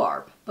of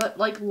rhubarb, but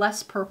like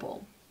less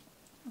purple.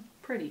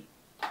 Pretty.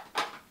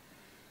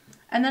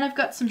 And then I've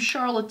got some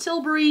Charlotte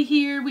Tilbury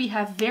here. We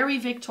have Very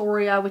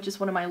Victoria, which is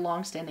one of my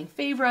long-standing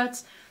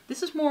favorites.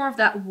 This is more of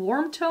that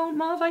warm tone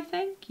mauve, I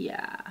think.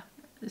 Yeah,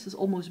 this is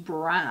almost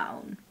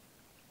brown.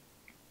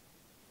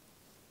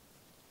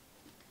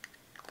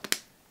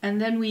 And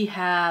then we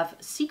have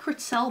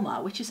Secret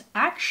Selma, which is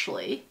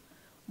actually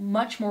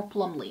much more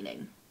plum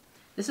leaning.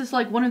 This is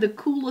like one of the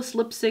coolest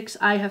lipsticks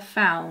I have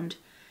found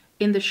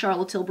in the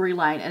Charlotte Tilbury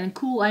line. And in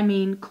cool, I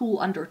mean cool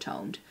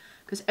undertoned.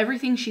 Because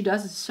everything she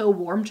does is so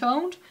warm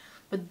toned.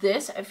 But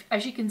this,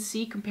 as you can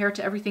see, compared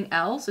to everything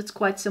else, it's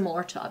quite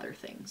similar to other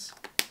things.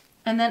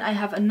 And then I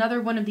have another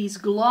one of these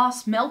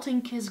gloss,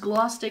 Melting Kiss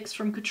gloss sticks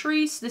from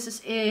Catrice. This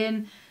is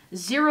in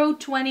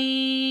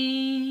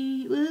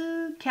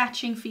 020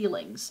 Catching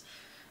Feelings.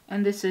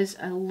 And this is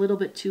a little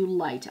bit too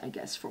light, I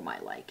guess, for my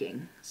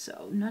liking.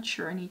 So not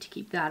sure I need to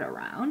keep that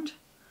around.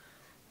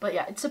 But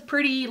yeah, it's a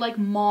pretty like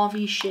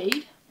mauve-y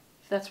shade,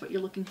 if that's what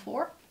you're looking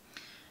for.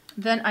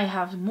 Then I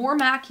have more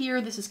MAC here.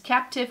 This is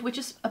Captive, which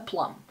is a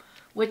plum,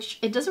 which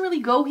it doesn't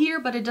really go here,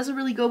 but it doesn't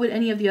really go with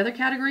any of the other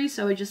categories.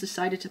 So I just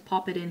decided to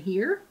pop it in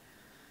here.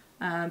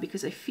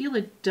 Because I feel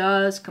it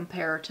does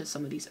compare to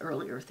some of these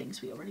earlier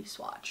things we already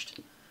swatched.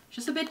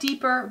 Just a bit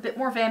deeper, a bit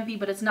more vampy,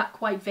 but it's not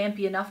quite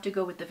vampy enough to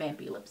go with the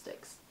vampy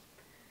lipsticks,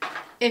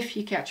 if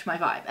you catch my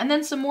vibe. And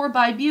then some more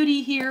by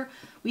Beauty here.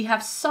 We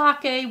have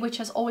Sake, which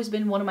has always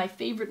been one of my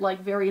favorite,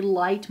 like very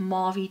light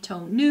mauve-y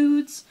tone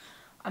nudes.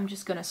 I'm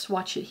just gonna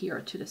swatch it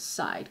here to the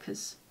side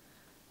because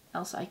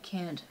else I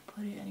can't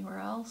put it anywhere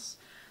else.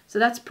 So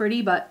that's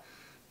pretty, but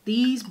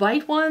these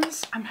Bite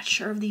ones, I'm not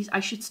sure of these.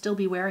 I should still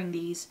be wearing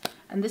these.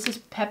 And this is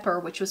Pepper,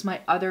 which was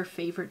my other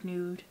favorite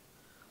nude.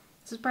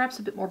 This is perhaps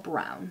a bit more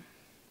brown,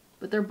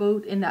 but they're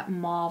both in that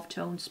mauve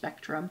tone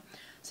spectrum.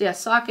 So yeah,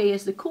 Sake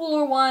is the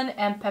cooler one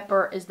and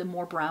Pepper is the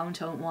more brown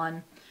tone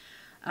one.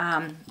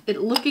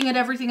 Looking at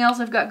everything else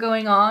I've got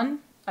going on,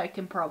 I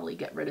can probably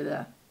get rid of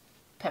the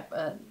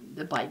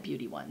Bite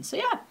Beauty one. So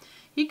yeah,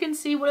 you can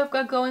see what I've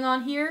got going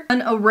on here.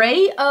 An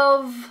array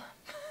of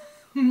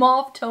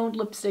mauve toned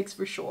lipsticks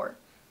for sure.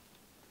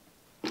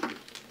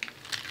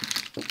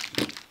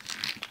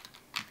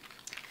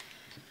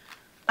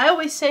 I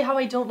always say how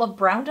I don't love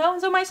brown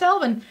tones on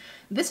myself, and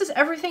this is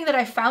everything that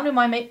I found in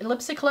my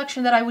lipstick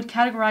collection that I would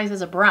categorize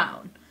as a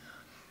brown.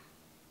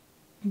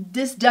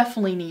 This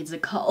definitely needs a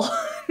cull.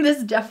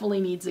 This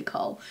definitely needs a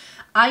cull.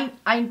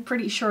 I'm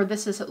pretty sure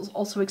this is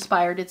also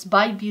expired. It's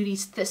by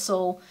Beauty's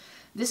Thistle.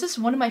 This is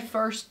one of my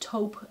first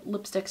taupe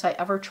lipsticks I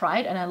ever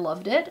tried, and I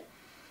loved it.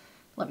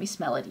 Let me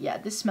smell it. Yeah,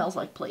 this smells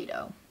like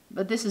Play-Doh.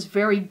 But this is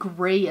very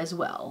gray as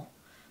well.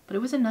 But it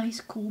was a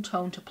nice cool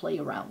tone to play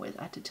around with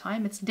at the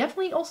time. It's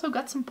definitely also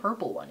got some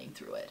purple running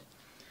through it.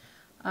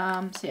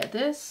 So yeah,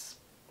 this,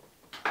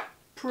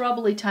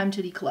 probably time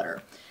to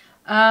declutter.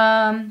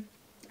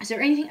 Is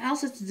there anything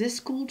else that's this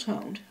cool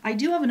toned? I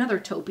do have another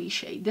taupey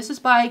shade. This is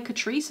by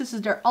Catrice. This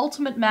is their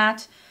Ultimate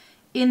Matte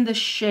in the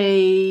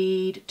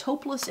shade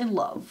Taupeless in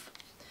Love.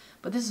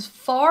 But this is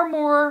far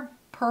more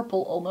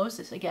purple almost.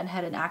 This again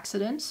had an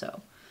accident,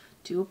 so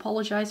do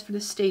apologize for the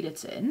state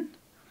it's in.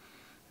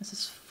 This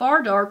is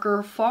far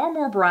darker, far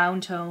more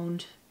brown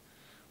toned,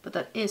 but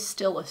that is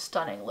still a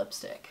stunning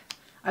lipstick.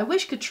 I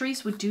wish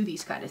Catrice would do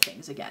these kind of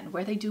things again,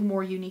 where they do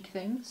more unique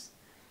things.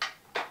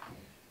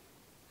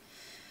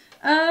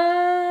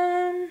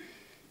 Then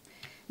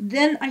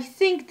I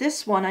think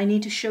this one I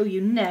need to show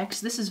you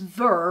next. This is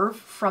Verve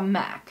from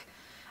MAC.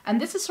 And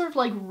this is sort of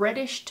like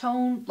reddish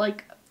tone,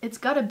 like it's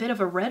got a bit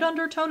of a red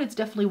undertone. It's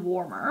definitely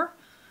warmer.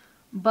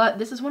 But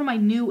this is one of my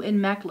new in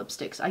MAC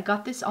lipsticks. I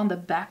got this on the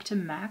Back to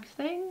MAC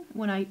thing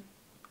when I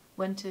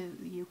went to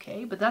the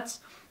UK. But that's,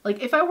 like,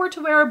 if I were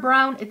to wear a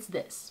brown, it's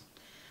this.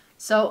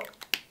 So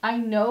I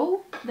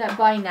know that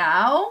by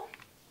now,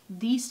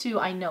 these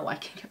two I know I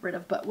can get rid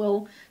of. But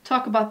we'll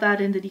talk about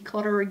that in the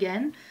declutter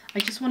again. I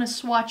just want to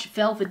swatch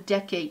Velvet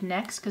Decade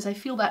next, because I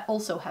feel that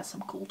also has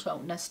some cool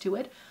toneness to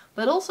it.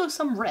 But also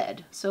some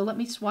red. So let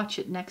me swatch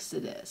it next to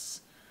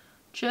this,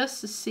 just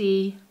to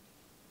see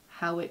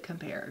how it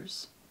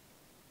compares.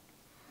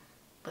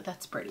 But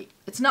that's pretty.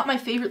 It's not my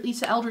favorite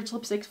Lisa Eldridge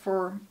lipstick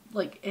for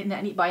like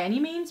by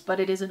any means, but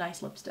it is a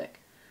nice lipstick.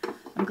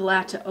 I'm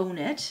glad to own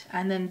it.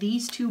 And then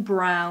these two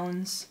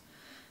browns.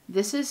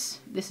 This is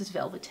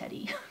Velvet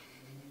Teddy,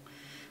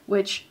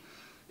 which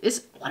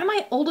is one of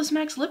my oldest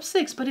MAC's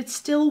lipsticks, but it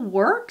still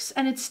works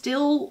and it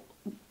still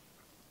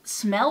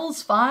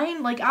smells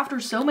fine. Like after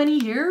so many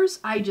years,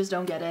 I just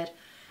don't get it.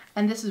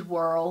 And this is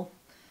Whirl,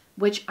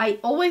 which I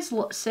always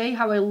say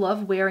how I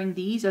love wearing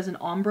these as an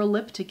ombre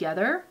lip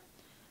together.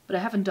 But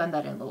I haven't done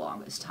that in the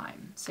longest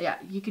time. So yeah,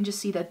 you can just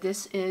see that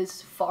this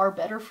is far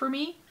better for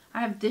me.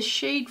 I have this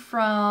shade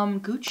from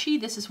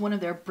Gucci. This is one of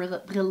their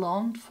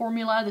Brillant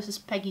formula. This is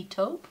Peggy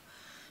Taupe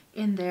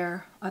in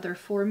their other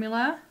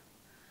formula.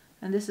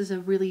 And this is a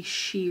really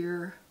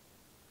sheer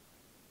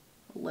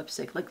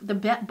lipstick. Like the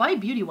By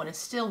Beauty one is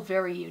still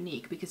very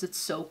unique because it's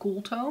so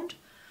cool toned.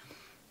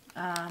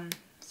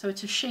 So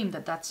it's a shame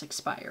that that's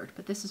expired.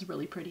 But this is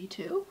really pretty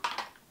too.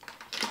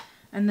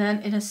 And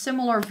then in a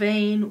similar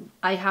vein,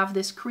 I have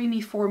this creamy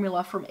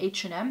formula from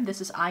H&M.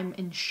 This is I'm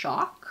in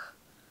Shock,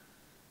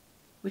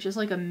 which is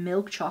like a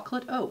milk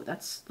chocolate. Oh,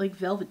 that's like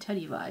Velvet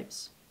Teddy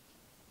vibes.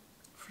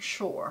 For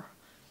sure.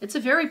 It's a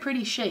very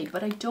pretty shade,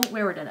 but I don't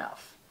wear it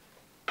enough.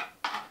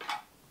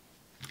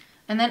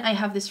 And then I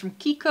have this from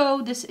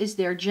Kiko. This is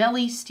their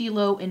Jelly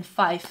Stilo in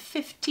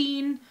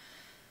 515.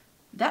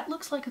 That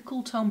looks like a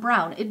cool tone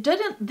brown. It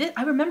didn't,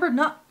 I remember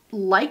not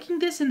liking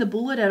this in the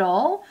bullet at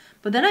all,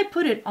 but then I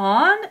put it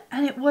on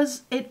and it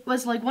was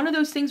like one of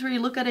those things where you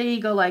look at it and you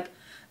go like,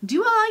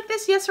 do I like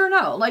this, yes or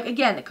no? Like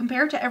again,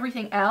 compared to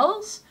everything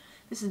else,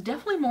 this is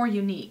definitely more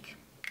unique.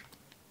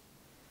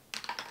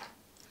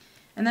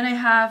 And then I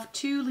have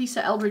two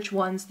Lisa Eldridge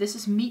ones. This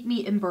is Meet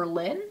Me in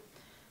Berlin,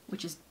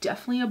 which is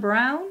definitely a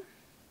brown.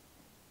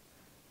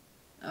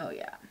 Oh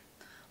yeah.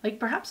 Like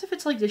perhaps if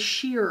it's like the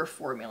sheer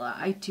formula,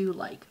 I do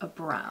like a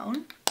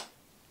brown.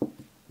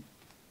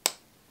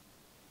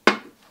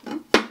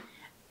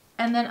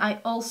 And then I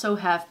also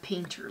have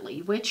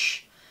Painterly,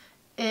 which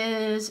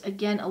is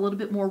again a little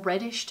bit more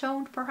reddish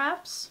toned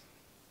perhaps.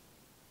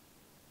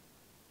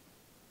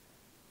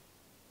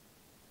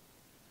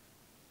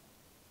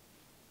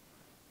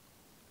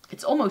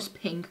 It's almost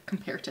pink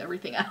compared to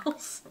everything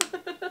else.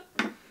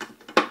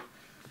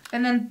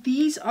 And then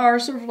these are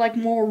sort of like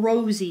more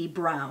rosy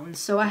browns.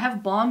 So I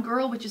have Bond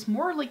Girl, which is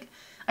more like,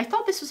 I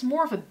thought this was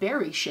more of a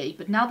berry shade,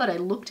 but now that I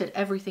looked at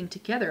everything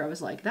together, I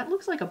was like, that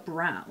looks like a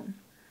brown.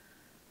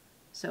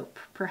 So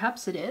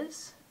perhaps it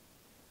is.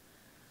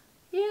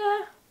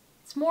 Yeah,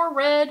 it's more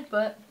red,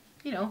 but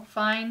you know,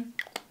 fine.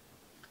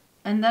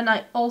 And then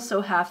I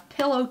also have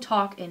Pillow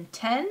Talk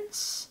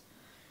Intense,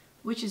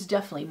 which is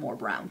definitely more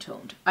brown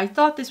toned. I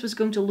thought this was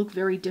going to look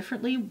very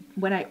differently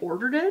when I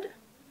ordered it.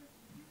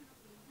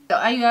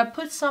 I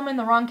put some in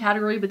the wrong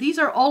category, but these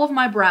are all of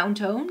my brown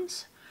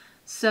tones.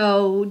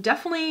 So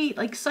definitely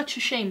like such a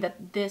shame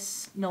that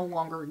this no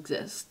longer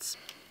exists.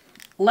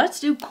 Let's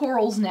do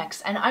corals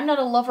next. And I'm not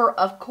a lover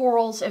of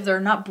corals if they're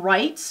not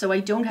bright, so I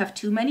don't have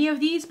too many of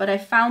these, but I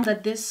found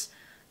that this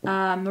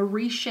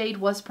Marie shade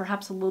was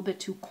perhaps a little bit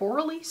too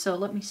corally. So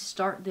let me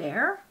start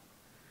there,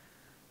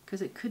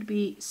 because it could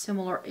be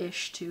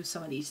similar-ish to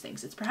some of these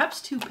things. It's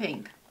perhaps too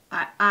pink.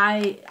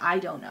 I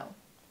don't know.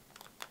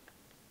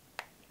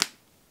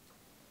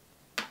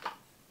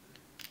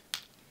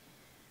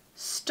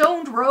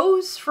 Stoned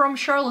Rose from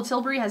Charlotte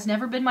Tilbury has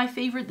never been my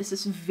favorite. This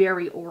is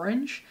very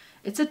orange.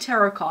 It's a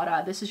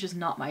terracotta. This is just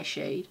not my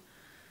shade.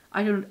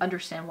 I don't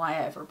understand why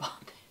I ever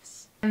bought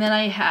this. And then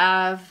I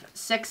have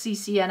Sexy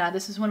Sienna.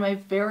 This is one of my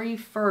very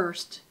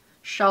first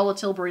Charlotte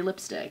Tilbury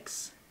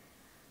lipsticks.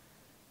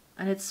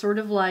 And it's sort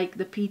of like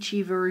the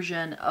peachy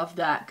version of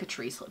that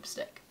Catrice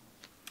lipstick.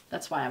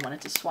 That's why I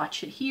wanted to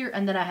swatch it here.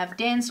 And then I have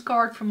Dance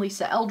Card from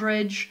Lisa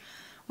Eldridge,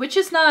 which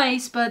is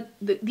nice, but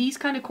these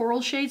kind of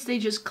coral shades, they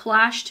just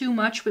clash too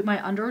much with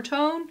my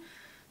undertone,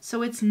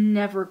 so it's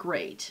never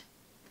great.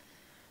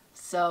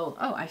 So,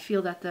 oh, I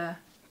feel that the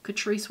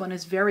Catrice one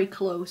is very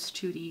close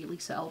to the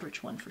Lisa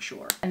Eldridge one for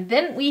sure. And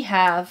then we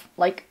have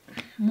like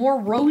more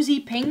rosy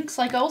pinks.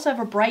 Like I also have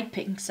a bright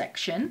pink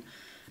section,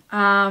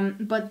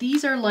 but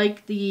these are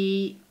like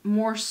the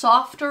more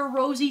softer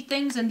rosy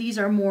things, and these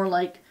are more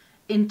like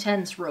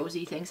intense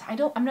rosy things.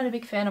 I'm not a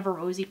big fan of a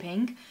rosy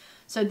pink.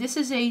 So this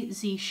is a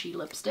Zishi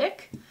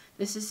lipstick.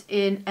 This is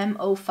in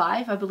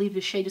M05. I believe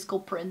the shade is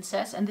called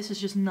Princess, and this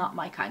is just not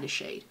my kind of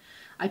shade.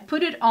 I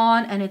put it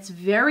on and it's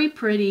very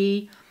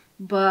pretty,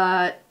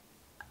 but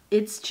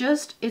it's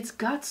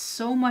got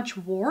so much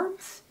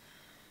warmth.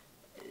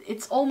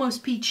 It's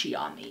almost peachy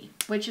on me,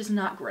 which is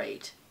not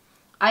great.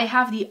 I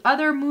have the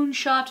other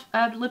Moonshot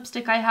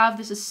lipstick I have.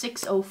 This is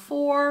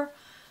 604.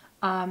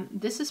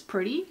 This is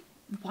pretty.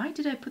 Why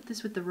did I put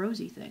this with the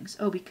rosy things?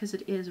 Oh, because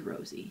it is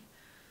rosy.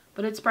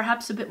 But it's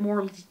perhaps a bit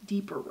more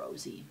deeper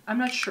rosy. I'm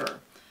not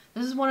sure.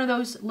 This is one of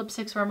those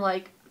lipsticks where I'm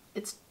like,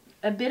 it's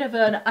a bit of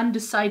an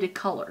undecided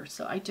color,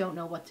 so I don't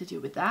know what to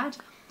do with that.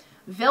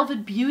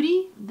 Velvet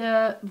Beauty,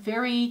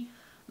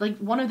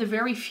 one of the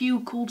very few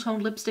cool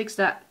tone lipsticks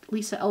that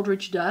Lisa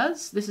Eldridge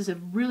does. This is a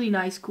really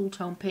nice cool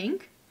tone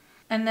pink.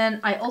 And then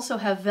I also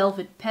have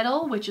Velvet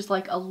Petal, which is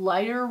like a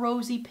lighter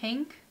rosy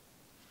pink,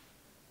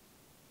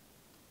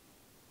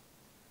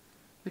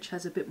 which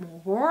has a bit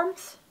more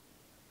warmth.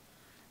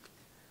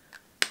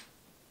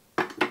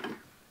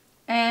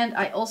 And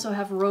I also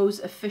have Rose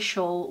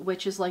Official,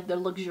 which is like the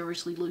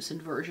luxuriously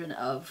loosened version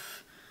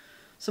of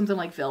something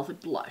like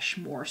Velvet Blush,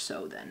 more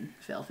so than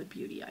Velvet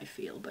Beauty, I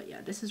feel. But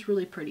yeah, this is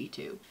really pretty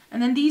too.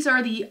 And then these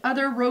are the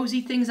other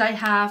rosy things I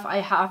have.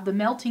 I have the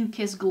Melting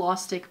Kiss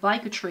Gloss Stick by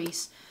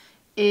Catrice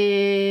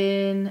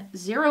in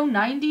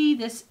 090.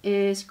 This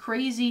is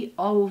Crazy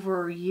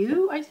Over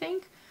You, I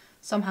think.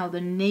 Somehow the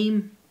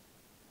name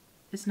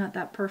is not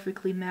that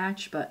perfectly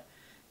matched, but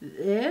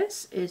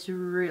this is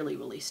really,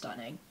 really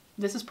stunning.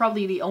 This is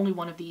probably the only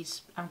one of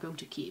these I'm going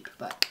to keep,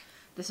 but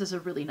this is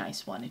a really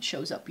nice one. It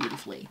shows up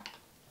beautifully.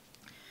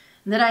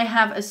 And then I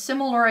have a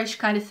similar-ish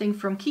kind of thing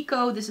from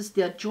Kiko. This is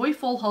the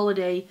Joyful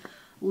Holiday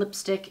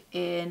lipstick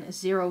in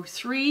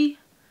 03.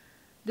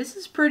 This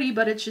is pretty,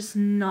 but it's just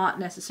not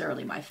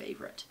necessarily my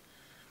favorite.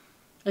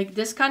 Like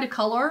this kind of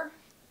color,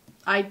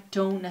 I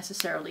don't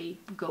necessarily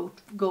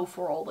go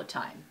for all the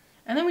time.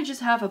 And then we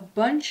just have a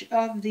bunch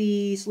of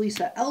these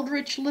Lisa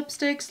Eldridge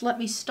lipsticks. Let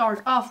me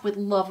start off with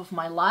Love of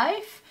My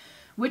Life,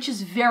 which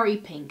is very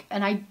pink.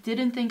 And I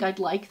didn't think I'd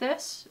like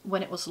this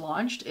when it was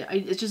launched.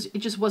 It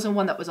just wasn't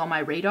one that was on my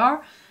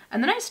radar.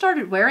 And then I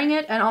started wearing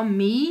it, and on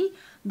me,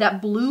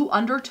 that blue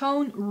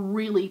undertone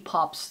really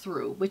pops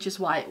through, which is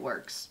why it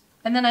works.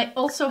 And then I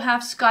also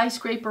have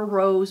Skyscraper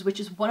Rose, which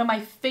is one of my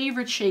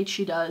favorite shades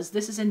she does.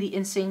 This is in the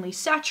Insanely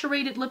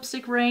Saturated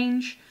lipstick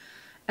range.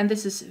 And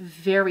this is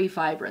very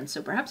vibrant,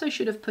 so perhaps I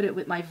should have put it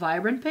with my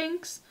vibrant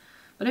pinks.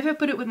 But if I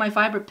put it with my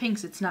vibrant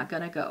pinks, it's not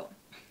gonna go.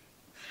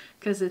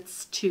 Because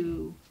it's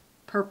too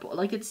purple.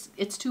 Like it's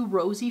too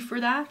rosy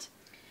for that.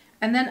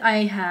 And then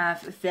I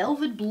have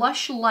Velvet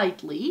Blush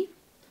Lightly,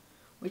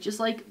 which is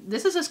like,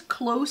 this is as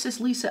close as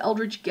Lisa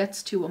Eldridge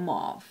gets to a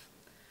mauve.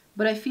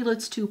 But I feel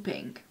it's too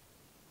pink.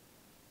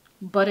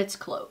 But it's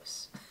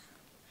close.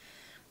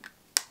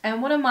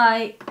 And one of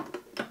my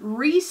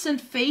recent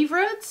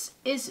favorites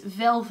is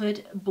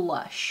Velvet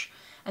Blush.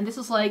 And this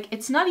is like,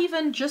 it's not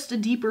even just a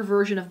deeper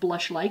version of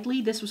Blush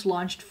Lightly. This was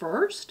launched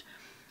first.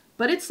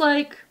 But it's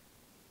like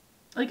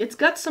it's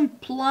got some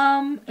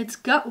plum, it's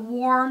got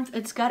warmth,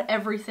 it's got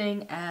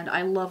everything, and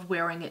I love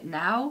wearing it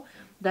now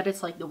that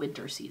it's like the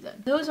winter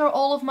season. Those are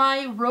all of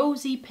my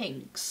rosy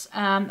pinks.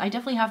 I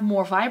definitely have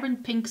more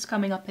vibrant pinks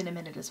coming up in a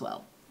minute as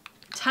well.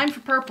 Time for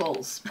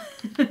purples.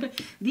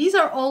 These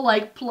are all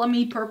like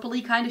plummy,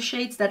 purpley kind of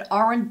shades that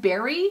aren't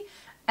berry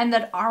and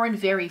that aren't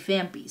very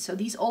vampy. So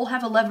these all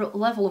have a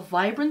level of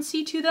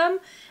vibrancy to them.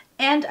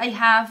 And I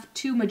have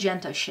 2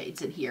 magenta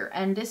shades in here.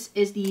 And this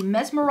is the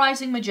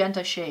Mesmerizing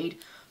Magenta shade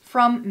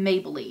from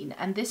Maybelline.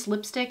 And this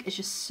lipstick is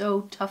just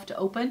so tough to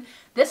open.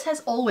 This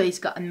has always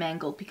gotten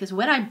mangled because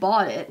when I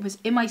bought it, it was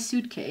in my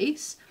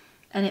suitcase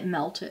and it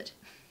melted.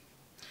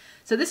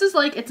 So this is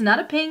like, it's not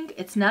a pink,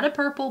 it's not a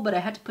purple, but I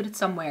had to put it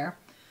somewhere.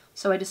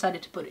 So I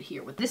decided to put it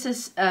here. This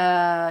is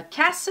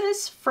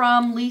Cassis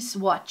from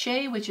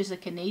lipswatch, which is a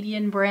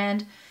Canadian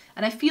brand.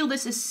 And I feel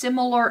this is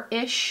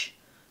similar-ish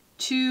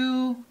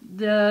to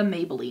the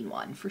Maybelline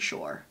one for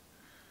sure.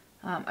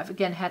 I've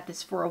again had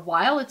this for a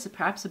while. It's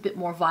perhaps a bit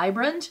more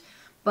vibrant,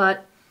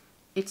 but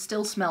it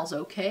still smells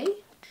okay.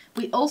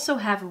 We also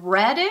have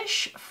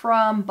Radish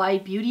from By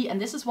Beauty,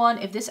 and this is one,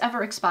 if this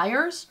ever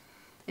expires,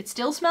 it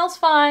still smells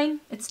fine.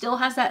 It still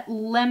has that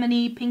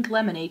lemony, pink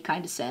lemonade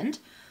kind of scent,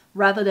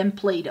 rather than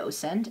Play-Doh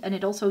scent, and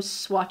it also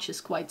swatches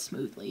quite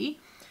smoothly.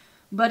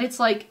 But it's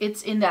like,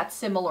 it's in that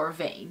similar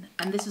vein,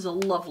 and this is a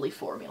lovely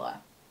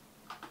formula.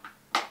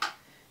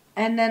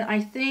 And then I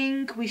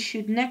think we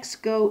should next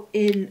go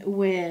in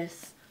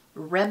with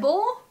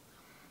Rebel,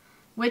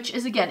 which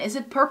is, again, is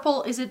it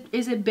purple, is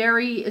it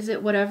berry, is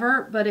it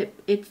whatever, but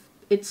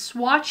it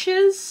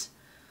swatches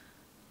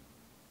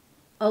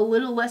a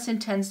little less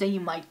intense than you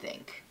might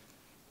think.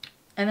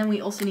 And then we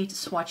also need to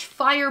swatch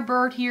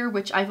Firebird here,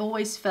 which I've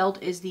always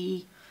felt is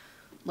the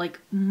like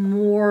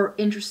more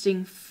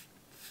interesting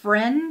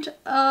friend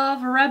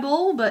of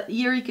Rebel, but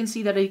here you can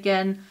see that it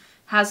again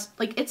has,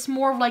 like, it's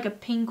more of like a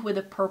pink with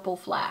a purple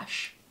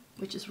flash,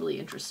 which is really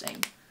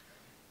interesting.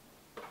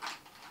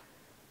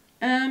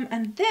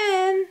 And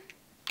then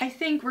I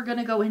think we're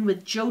gonna go in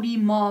with Jody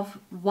Mauve,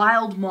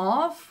 Wild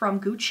Mauve from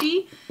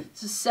Gucci.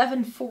 This is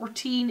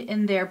 714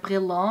 in their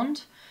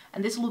Brillant,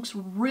 and this looks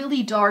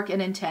really dark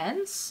and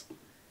intense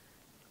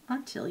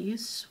until you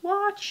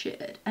swatch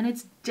it. And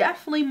it's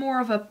definitely more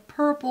of a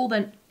purple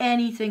than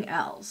anything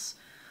else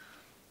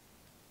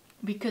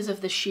because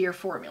of the sheer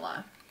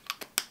formula.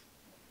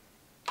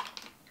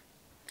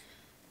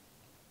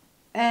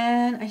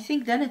 And I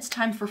think then it's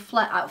time for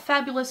Flat Out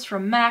Fabulous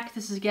from MAC.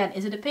 This is, again,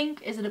 is it a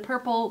pink? Is it a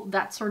purple?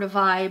 That sort of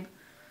vibe.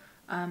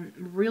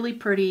 Really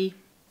pretty.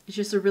 It's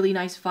just a really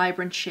nice,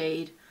 vibrant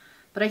shade.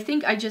 But I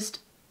think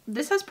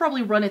this has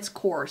probably run its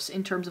course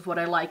in terms of what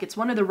I like. It's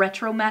one of the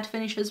retro matte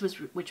finishes,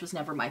 which was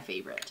never my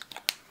favorite.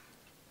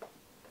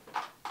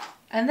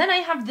 And then I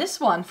have this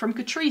one from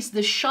Catrice,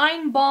 the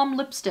Shine Bomb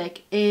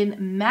lipstick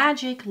in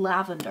Magic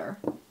Lavender.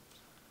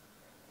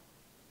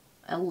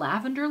 A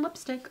lavender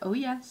lipstick, oh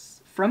yes.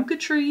 From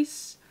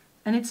Catrice,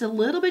 and it's a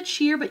little bit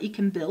sheer, but you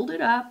can build it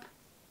up.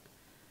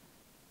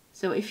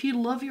 So if you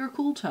love your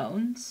cool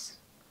tones,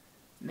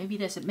 maybe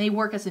it may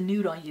work as a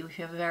nude on you if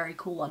you have a very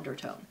cool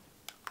undertone.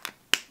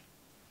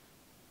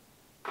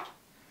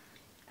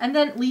 And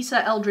then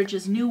Lisa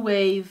Eldridge's New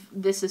Wave.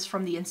 This is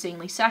from the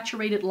Insanely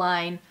Saturated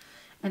line,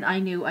 and I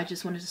knew I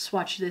just wanted to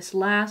swatch this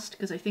last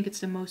because I think it's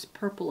the most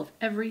purple of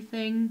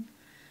everything.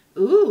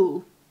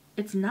 Ooh,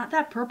 it's not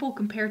that purple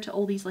compared to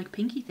all these like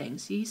pinky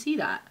things. Do you see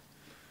that?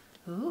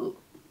 Ooh.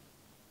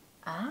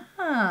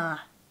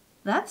 Ah,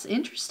 that's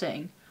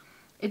interesting.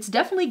 It's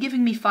definitely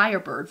giving me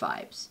Firebird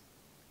vibes.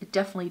 It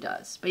definitely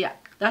does. But yeah,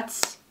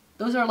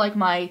 those are like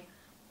my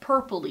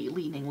purpley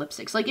leaning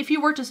lipsticks. Like if you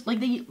were to, like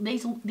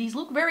these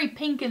look very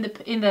pink in the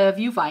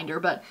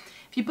viewfinder, but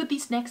if you put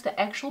these next to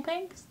actual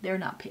pinks, they're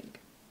not pink.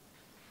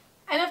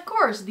 And of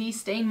course, these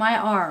stain my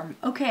arm.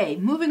 Okay,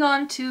 moving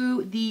on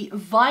to the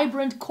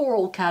vibrant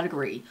coral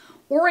category.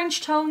 Orange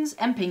tones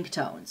and pink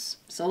tones.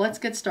 So let's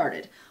get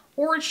started.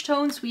 Orange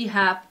tones, we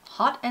have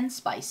Hot and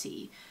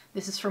Spicy.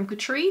 This is from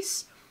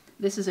Catrice.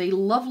 This is a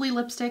lovely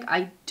lipstick.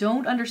 I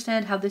don't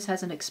understand how this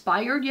hasn't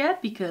expired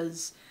yet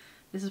because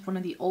this is one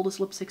of the oldest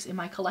lipsticks in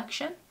my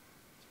collection.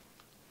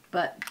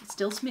 But it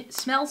still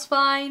smells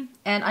fine.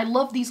 And I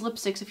love these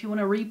lipsticks if you want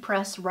to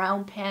repress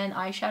round pan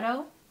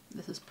eyeshadow.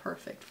 This is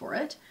perfect for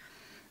it.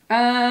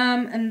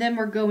 And then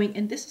we're going,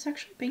 and this is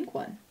actually a pink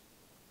one.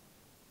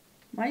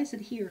 Why is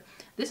it here?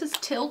 This is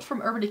Tilt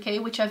from Urban Decay,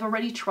 which I've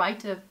already tried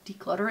to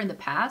declutter in the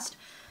past.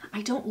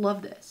 I don't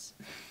love this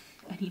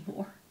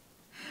anymore.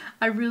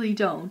 I really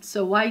don't.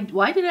 So why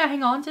did I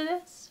hang on to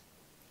this?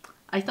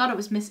 I thought it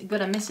was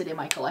gonna miss it in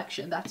my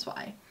collection, that's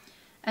why.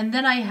 And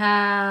then I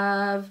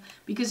have,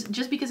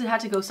 just because it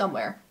had to go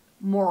somewhere,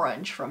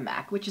 Morange from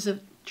MAC, which is a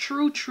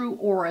true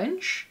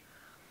orange.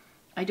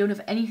 I don't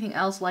have anything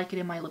else like it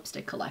in my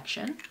lipstick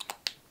collection.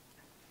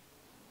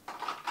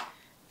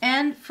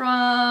 And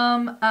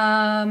from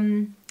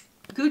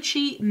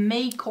Gucci,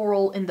 May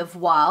Coral in the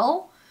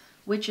Voile,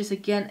 which is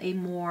again a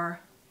more,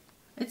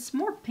 it's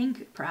more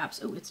pink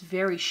perhaps. Oh, it's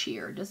very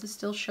sheer. Does it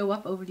still show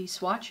up over these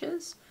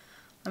swatches?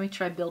 Let me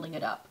try building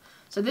it up.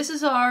 So this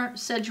is our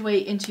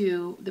segue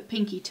into the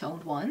pinky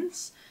toned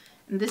ones.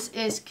 And this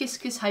is Kiss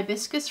Kiss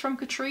Hibiscus from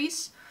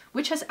Catrice,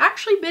 which has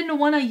actually been the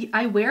one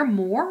I wear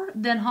more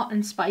than Hot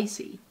and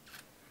Spicy,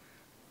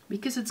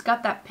 because it's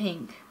got that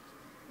pink,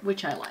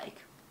 which I like.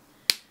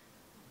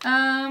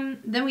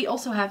 Then we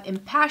also have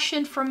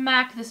Impassioned from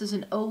MAC. This is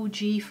an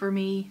OG for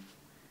me.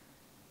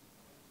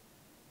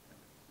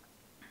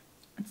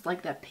 It's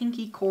like that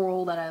pinky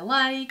coral that I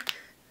like.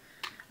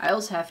 I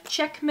also have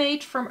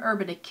Checkmate from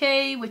Urban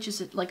Decay, which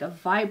is like a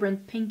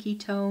vibrant pinky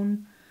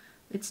tone.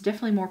 It's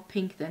definitely more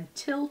pink than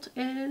Tilt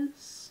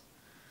is.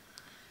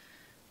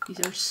 These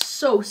are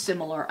so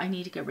similar. I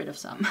need to get rid of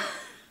some.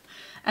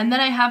 And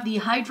then I have the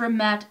Hydra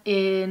Matte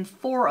in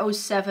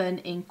 407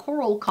 in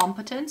Coral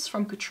Competence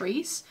from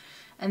Catrice.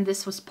 And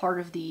this was part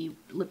of the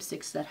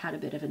lipsticks that had a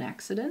bit of an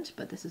accident,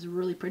 but this is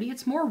really pretty.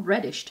 It's more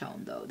reddish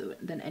tone though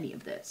than any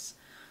of this.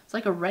 It's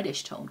like a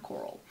reddish tone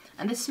coral.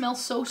 And this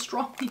smells so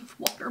strongly of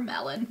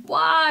watermelon.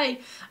 Why?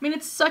 I mean,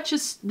 it's such a,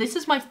 this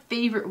is my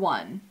favorite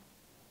one.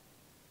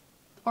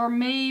 Or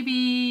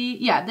maybe,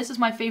 yeah, this is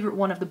my favorite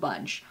one of the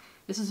bunch.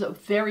 This is a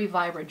very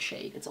vibrant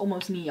shade. It's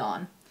almost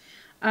neon.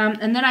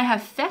 And then I have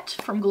Fête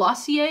from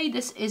Glossier.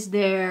 This is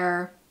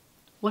their,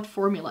 what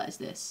formula is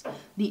this?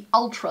 The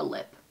Ultra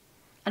Lip.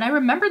 And I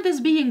remember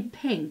this being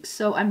pink,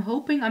 so I'm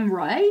hoping I'm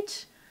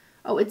right.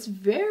 Oh, it's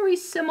very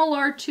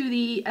similar to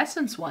the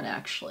Essence one,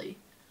 actually.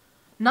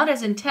 Not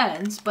as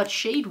intense, but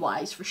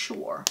shade-wise for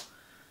sure.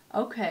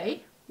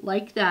 Okay,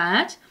 like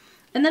that.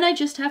 And then I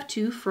just have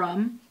two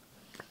from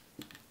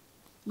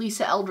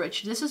Lisa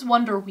Eldridge. This is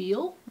Wonder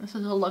Wheel. This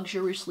is a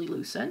luxuriously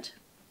lucent.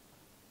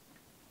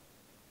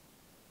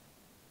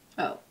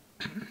 Oh,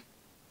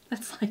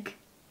 that's like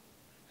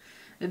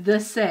the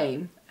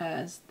same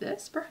as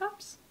this,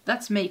 perhaps?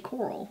 That's May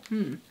Coral.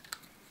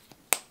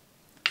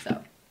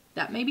 So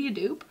that may be a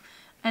dupe.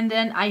 And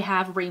then I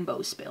have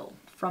Rainbow Spill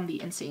from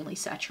the Insanely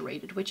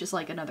Saturated, which is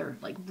like another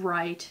like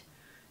bright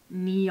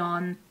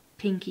neon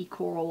pinky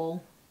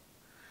coral.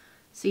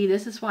 See,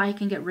 this is why I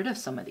can get rid of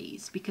some of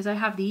these, because I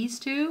have these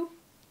two.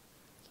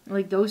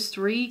 Like those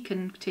three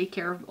can take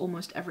care of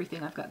almost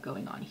everything I've got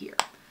going on here.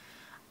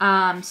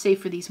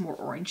 Save for these more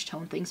orange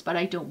tone things, but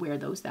I don't wear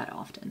those that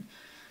often.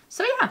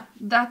 So yeah,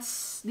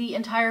 that's the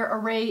entire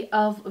array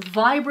of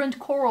vibrant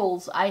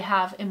corals I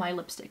have in my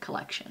lipstick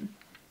collection.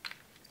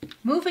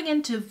 Moving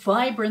into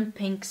vibrant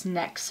pinks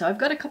next. So I've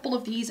got a couple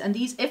of these, and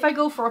these, if I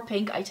go for a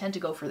pink, I tend to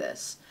go for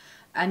this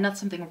and not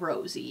something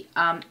rosy.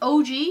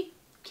 OG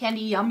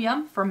Candy Yum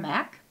Yum from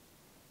MAC.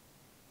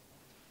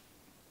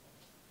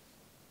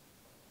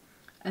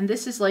 And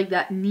this is like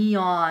that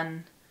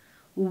neon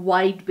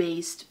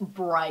white-based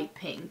bright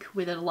pink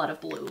with a lot of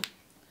blue.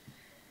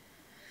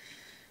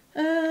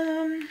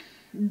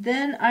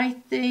 Then I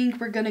think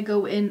we're gonna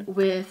go in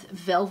with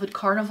Velvet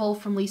Carnival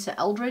from Lisa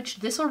Eldridge.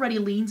 This already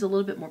leans a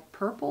little bit more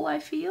purple, I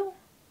feel.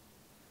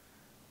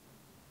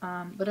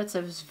 But it's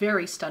a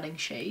very stunning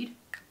shade.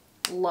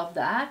 Love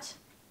that.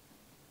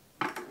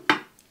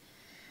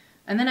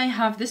 And then I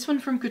have this one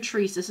from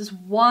Catrice. This is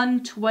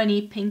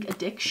 120 Pink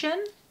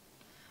Addiction.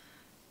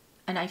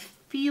 And I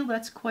feel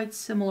that's quite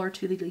similar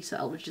to the Lisa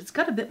Eldridge. It's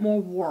got a bit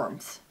more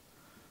warmth.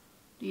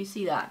 Do you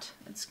see that?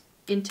 It's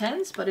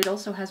intense, but it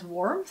also has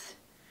warmth.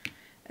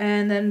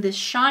 And then this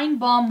Shine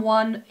Bomb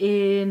one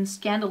in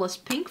Scandalous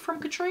Pink from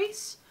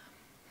Catrice.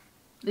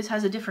 This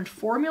has a different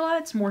formula.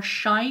 It's more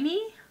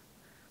shiny,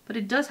 but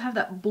it does have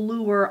that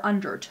bluer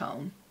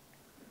undertone.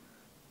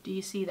 Do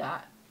you see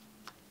that?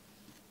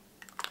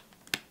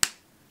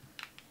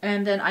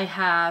 And then I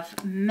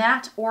have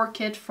Matte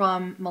Orchid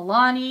from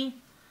Milani.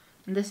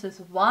 And this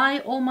is why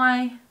all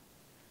my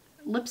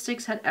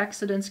lipsticks had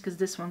accidents, because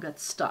this one got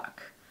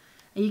stuck.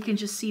 And you can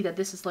just see that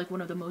this is like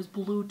one of the most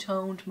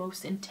blue-toned,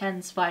 most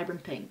intense,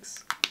 vibrant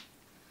pinks.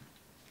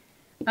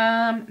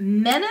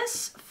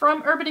 Menace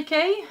from Urban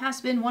Decay has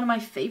been one of my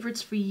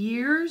favorites for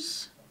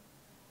years.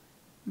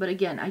 But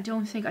again, I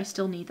don't think I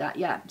still need that.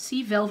 Yeah,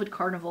 see, Velvet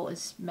Carnival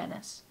is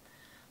Menace.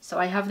 So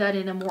I have that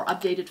in a more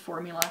updated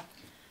formula.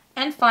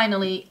 And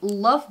finally,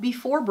 Love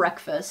Before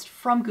Breakfast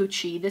from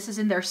Gucci. This is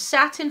in their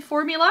satin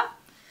formula.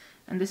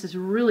 And this is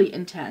really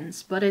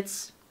intense, but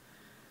it's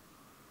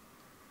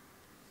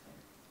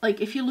like,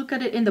 if you look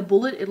at it in the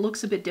bullet, it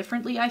looks a bit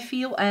differently, I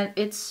feel, and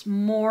it's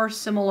more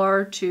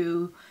similar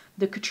to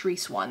the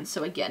Catrice one.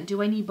 So again,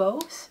 do I need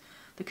both?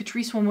 The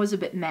Catrice one was a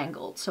bit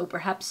mangled, so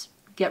perhaps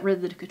get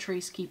rid of the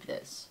Catrice, keep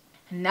this.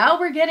 Now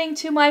we're getting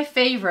to my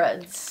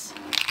favorites.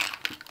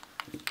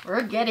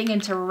 We're getting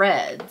into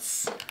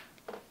reds.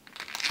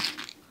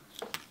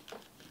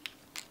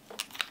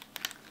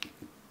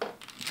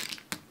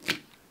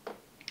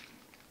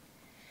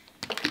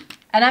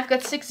 And I've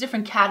got 6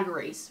 different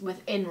categories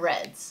within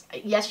reds.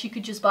 Yes, you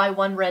could just buy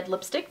one red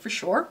lipstick for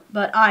sure,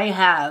 but I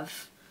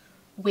have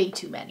way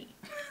too many.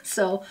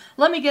 So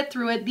let me get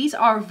through it. These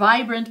are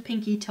vibrant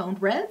pinky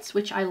toned reds,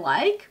 which I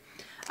like.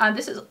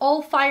 This is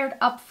all fired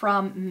up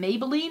from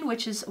Maybelline,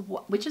 which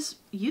is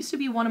used to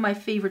be one of my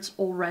favorites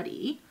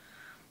already.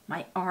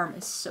 My arm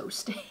is so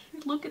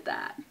stained. Look at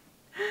that.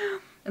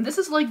 And this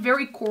is like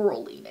very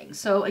coral leaning.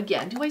 So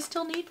again, do I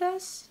still need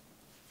this?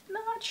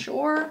 Not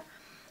sure.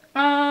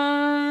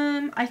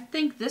 I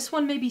think this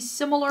one may be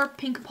similar.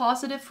 Pink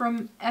Positive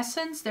from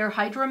Essence, their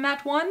Hydra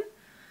Matte one.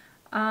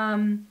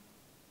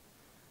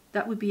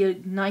 That would be a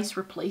nice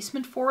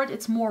replacement for it.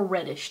 It's more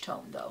reddish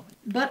tone though.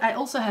 But I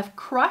also have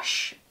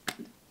Crush,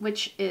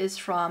 which is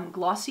from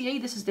Glossier.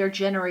 This is their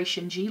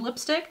Generation G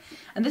lipstick.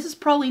 And this is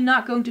probably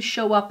not going to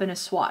show up in a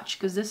swatch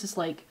because this is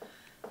like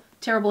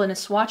terrible in a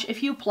swatch.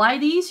 If you apply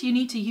these, you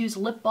need to use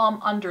lip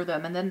balm under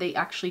them and then they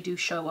actually do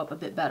show up a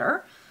bit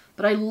better.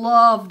 But I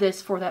love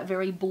this for that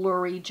very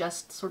blurry,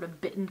 just sort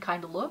of bitten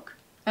kind of look.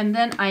 And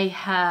then I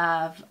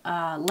have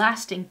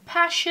Lasting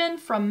Passion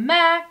from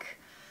MAC,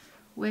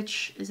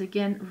 which is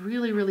again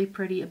really, really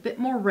pretty. A bit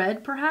more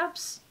red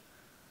perhaps.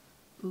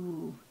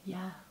 Ooh,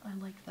 yeah, I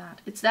like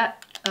that. It's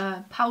that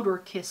Powder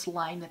Kiss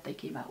line that they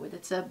came out with.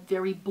 It's a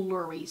very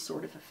blurry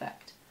sort of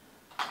effect.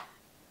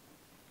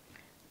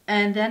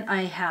 And then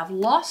I have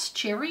Lost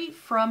Cherry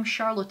from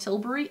Charlotte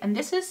Tilbury. And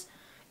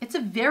it's a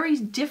very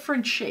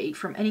different shade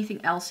from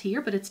anything else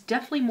here, but it's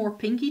definitely more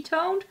pinky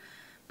toned,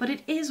 but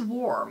it is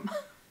warm.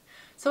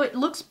 So it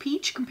looks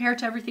peach compared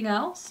to everything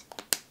else.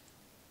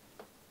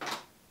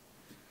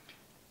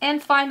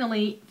 And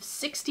finally,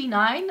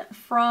 69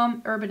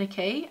 from Urban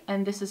Decay,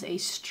 and this is a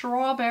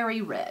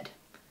strawberry red.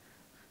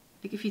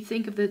 Like if you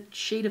think of the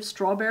shade of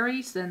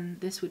strawberries, then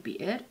this would be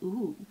it.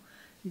 Ooh,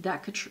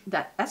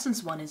 that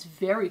Essence one is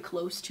very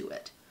close to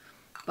it,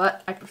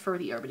 but I prefer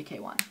the Urban Decay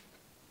one.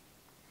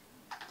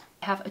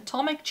 I have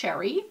Atomic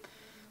Cherry,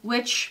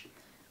 which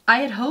I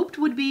had hoped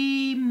would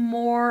be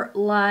more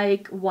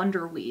like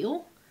Wonder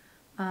Wheel,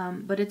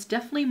 but it's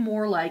definitely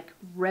more like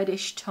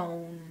reddish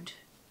toned,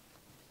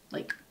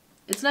 like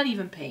it's not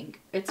even pink,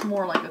 it's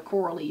more like a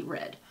corally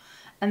red.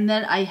 And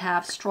then I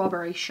have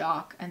Strawberry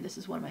Shock, and this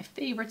is one of my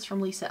favorites from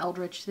Lisa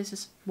Eldridge. This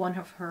is one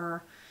of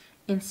her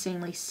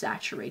insanely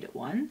saturated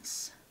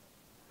ones.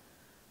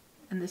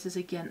 And this is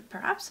again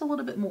perhaps a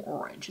little bit more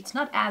orange. It's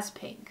not as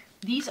pink.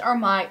 These are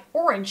my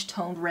orange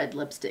toned red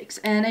lipsticks.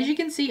 And as you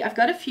can see, I've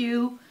got a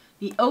few.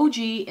 The OG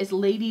is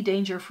Lady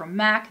Danger from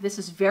MAC. This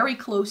is very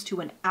close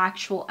to an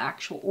actual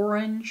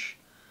orange.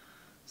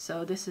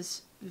 So this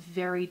is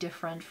very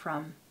different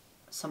from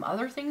some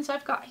other things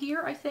I've got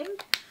here, I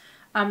think.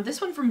 This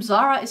one from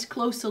Zara is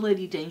close to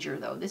Lady Danger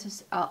though. This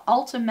is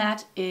Ulta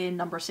Matte in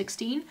number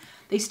 16.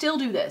 They still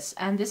do this,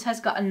 and this has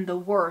gotten the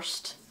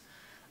worst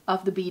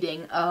of the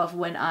beating of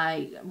when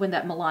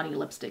that Milani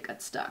lipstick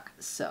got stuck.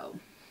 So,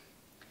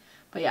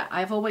 but yeah,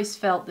 I've always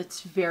felt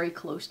it's very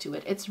close to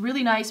it. It's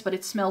really nice, but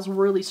it smells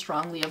really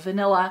strongly of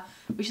vanilla,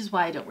 which is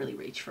why I don't really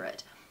reach for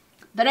it.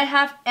 Then I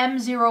have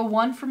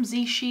M01 from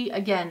Zishi.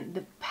 Again,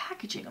 the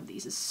packaging of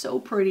these is so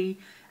pretty,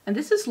 and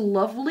this is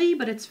lovely,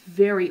 but it's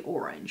very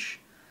orange.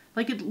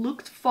 Like it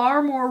looked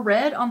far more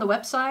red on the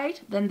website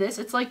than this.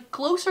 It's like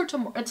closer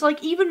to, it's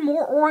like even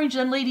more orange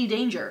than Lady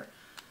Danger.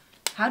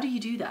 How do you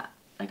do that?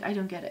 Like, I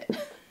don't get it.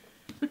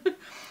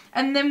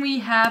 And then we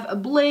have a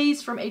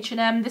Blaze from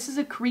H&M. This is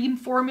a cream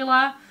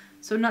formula,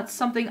 so not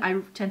something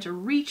I tend to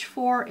reach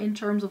for in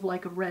terms of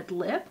like a red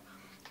lip.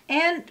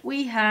 And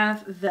we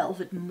have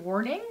Velvet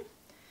Morning,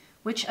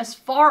 which as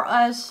far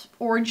as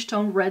orange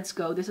tone reds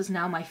go, this is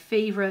now my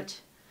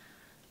favorite.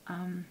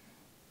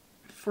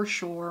 For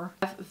sure.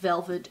 I have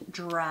Velvet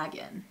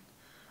Dragon.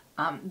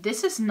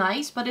 This is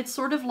nice, but it's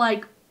sort of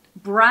like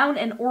brown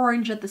and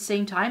orange at the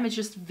same time. It's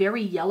just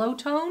very yellow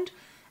toned,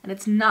 and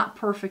it's not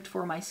perfect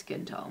for my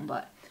skin tone,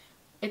 but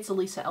it's a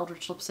Lisa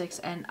Eldridge lipsticks,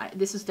 and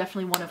this is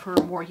definitely one of her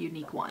more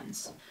unique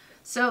ones.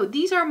 So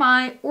these are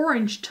my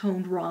orange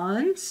toned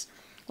ones.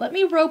 Let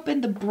me rope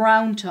in the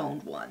brown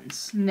toned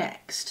ones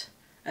next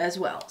as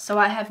well. So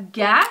I have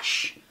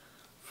Gash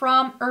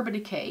from Urban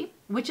Decay,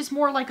 which is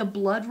more like a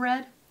blood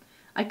red.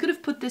 I could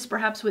have put this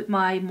perhaps with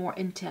my more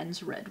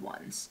intense red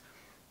ones.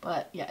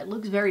 But yeah, it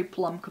looks very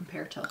plum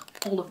compared to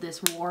all of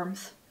this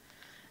warmth.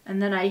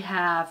 And then I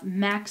have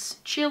Max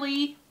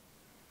Chili,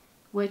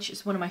 which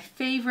is one of my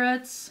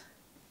favorites.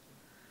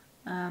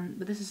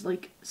 But this is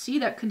like, see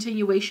that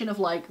continuation of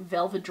like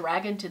Velvet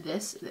Dragon to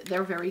this?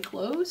 They're very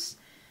close.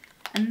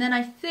 And then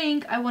I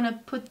think I want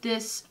to put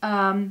this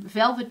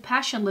Velvet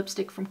Passion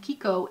lipstick from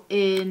Kiko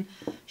in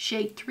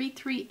shade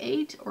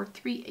 338 or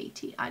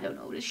 380. I don't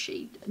know the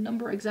shade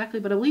number exactly,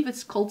 but I believe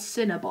it's called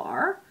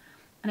Cinnabar.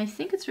 And I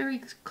think it's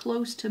very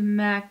close to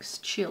Max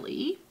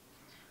Chili.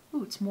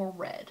 Ooh, it's more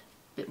red,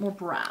 a bit more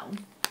brown.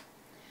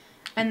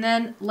 And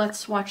then let's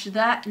swatch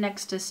that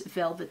next to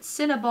Velvet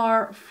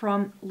Cinnabar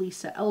from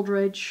Lisa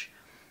Eldridge.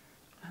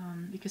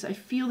 Because I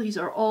feel these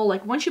are all,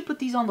 like, once you put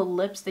these on the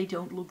lips, they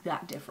don't look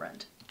that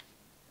different.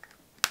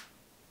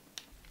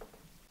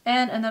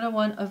 And another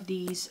one of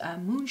these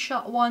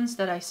Moonshot ones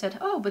that I said,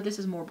 oh, but this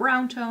is more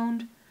brown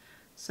toned.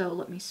 So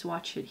let me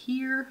swatch it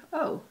here.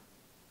 Oh,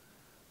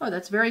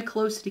 that's very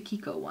close to the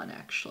Kiko one,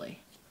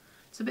 actually.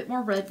 It's a bit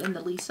more red than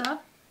the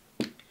Lisa.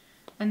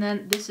 And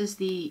then this is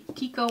the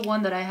Kiko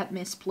one that I had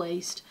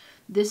misplaced.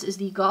 This is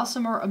the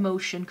Gossamer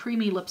Emotion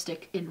Creamy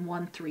Lipstick in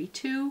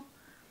 132.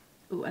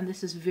 Oh, and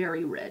this is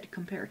very red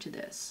compared to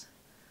this.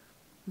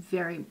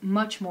 Very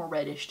much more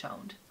reddish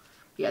toned.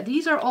 Yeah,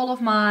 these are all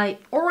of my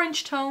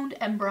orange toned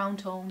and brown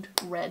toned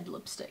red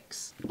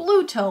lipsticks.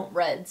 Blue toned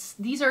reds.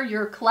 These are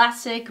your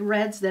classic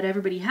reds that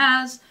everybody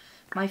has.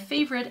 My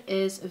favorite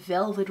is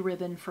Velvet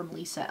Ribbon from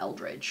Lisa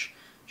Eldridge.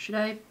 Should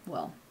I?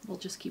 Well, we'll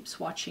just keep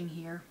swatching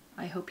here.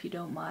 I hope you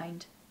don't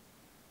mind.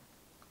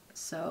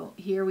 So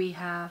here we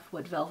have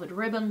what Velvet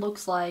Ribbon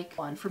looks like.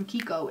 One from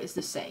Kiko is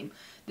the same.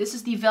 This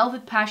is the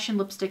Velvet Passion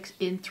lipsticks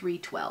in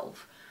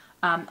 312.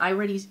 I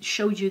already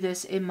showed you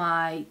this in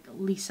my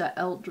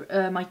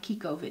my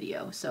Kiko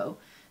video, so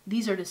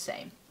these are the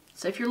same.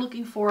 So if you're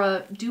looking for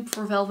a dupe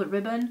for Velvet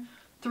Ribbon,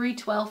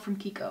 312 from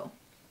Kiko.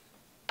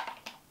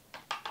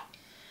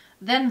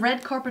 Then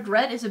Red Carpet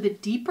Red is a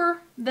bit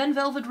deeper than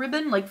Velvet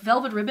Ribbon. Like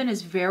Velvet Ribbon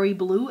is very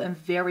blue and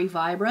very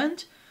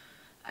vibrant.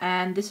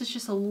 And this is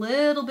just a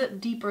little bit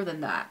deeper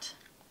than that.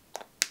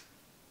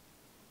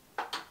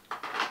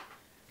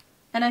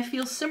 And I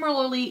feel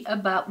similarly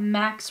about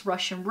MAC's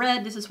Russian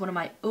Red. This is one of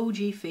my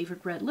OG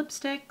favorite red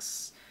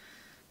lipsticks.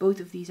 Both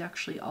of these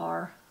actually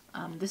are.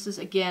 This is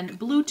again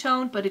blue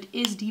toned, but it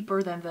is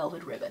deeper than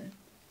Velvet Ribbon.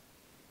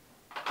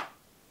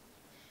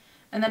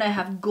 And then I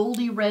have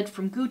Goldie Red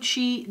from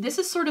Gucci. This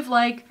is sort of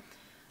like,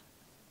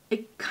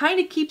 it kind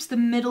of keeps the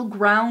middle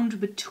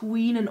ground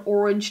between an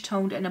orange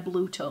toned and a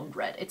blue toned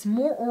red. It's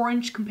more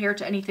orange compared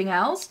to anything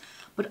else,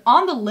 but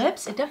on the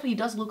lips, it definitely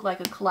does look like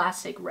a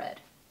classic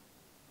red.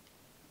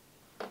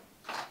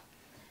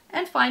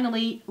 And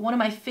finally, one of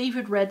my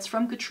favorite reds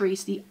from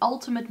Catrice, the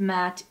Ultimate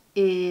Matte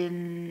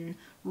in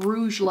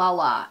Rouge La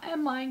La.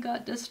 And mine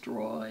got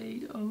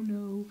destroyed. Oh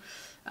no.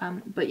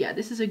 But yeah,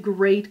 this is a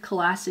great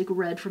classic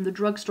red from the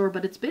drugstore,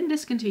 but it's been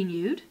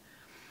discontinued.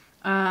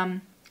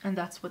 And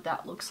that's what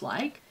that looks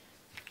like.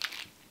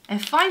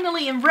 And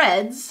finally in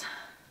reds,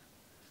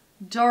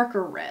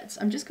 darker reds.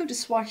 I'm just going to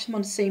swatch them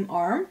on the same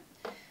arm.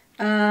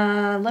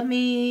 Let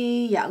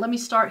me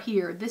start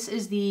here. This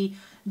is the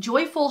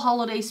Joyful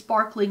Holiday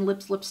Sparkling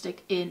Lips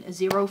Lipstick in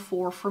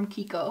 04 from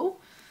Kiko.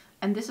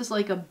 And this is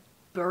like a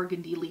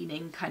burgundy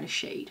leaning kind of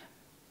shade.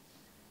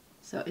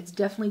 So it's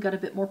definitely got a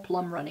bit more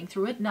plum running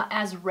through it. Not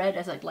as red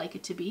as I'd like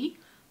it to be,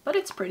 but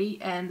it's pretty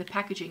and the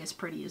packaging is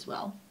pretty as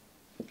well.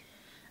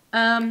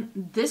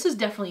 This is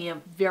definitely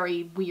a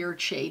very weird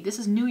shade. This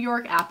is New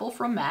York Apple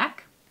from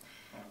MAC.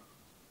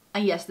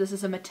 And yes, this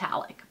is a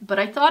metallic, but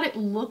I thought it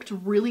looked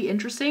really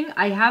interesting.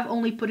 I have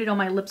only put it on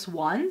my lips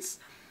once,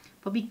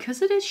 but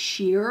because it is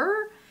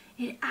sheer,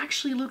 it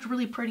actually looked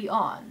really pretty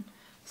on.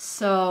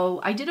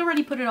 So I did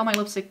already put it on my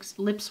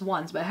lips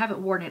once, but I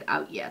haven't worn it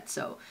out yet.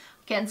 So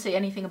can't say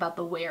anything about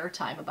the wear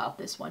time about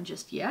this one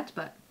just yet,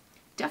 but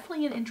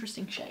definitely an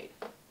interesting shade.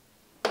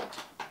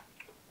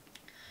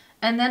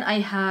 And then I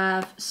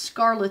have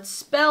Scarlet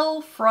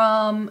Spell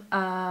from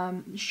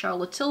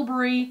Charlotte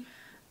Tilbury.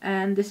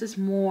 And this is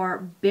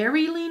more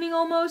berry leaning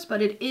almost,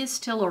 but it is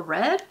still a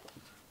red.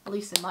 At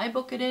least in my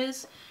book it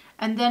is.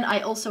 And then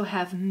I also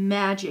have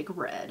Magic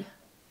Red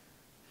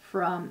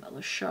from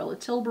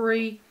Charlotte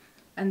Tilbury.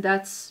 And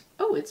that's,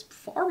 oh, it's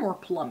far more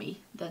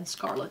plummy than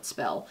Scarlet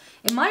Spell.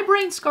 In my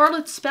brain,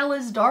 Scarlet Spell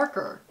is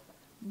darker.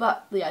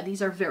 But yeah,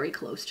 these are very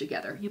close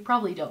together. You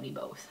probably don't need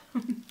both.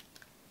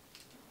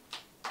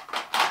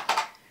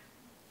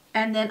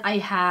 And then I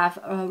have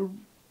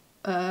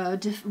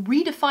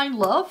Redefine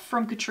Love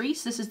from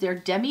Catrice. This is their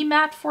Demi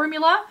Matte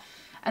formula.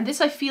 And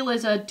this I feel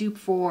is a dupe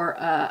for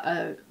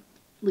a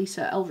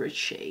Lisa Eldridge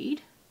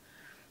shade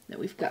that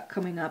we've got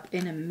coming up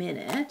in a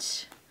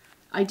minute.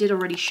 I did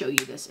already show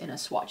you this in a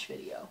swatch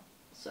video.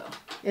 So,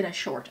 in a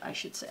short, I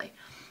should say.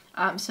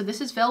 So this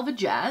is Velvet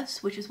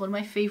Jazz, which is one of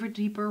my favorite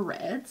deeper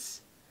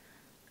reds.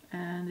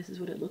 And this is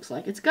what it looks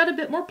like. It's got a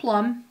bit more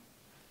plum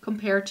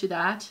compared to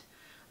that.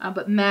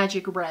 But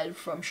Magic Red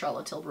from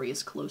Charlotte Tilbury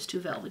is close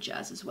to Velvet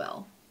Jazz as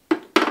well.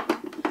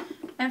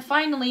 And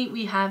finally,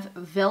 we have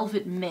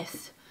Velvet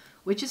Myth,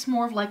 which is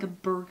more of like a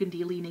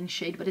burgundy leaning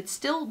shade, but it's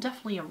still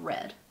definitely a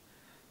red.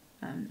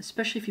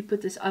 Especially if you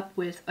put this up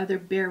with other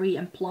berry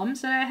and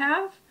plums that I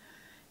have.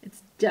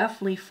 It's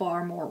definitely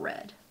far more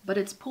red, but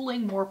it's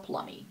pulling more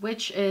plummy,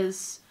 which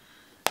is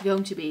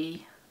going to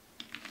be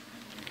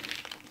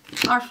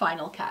our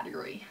final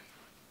category.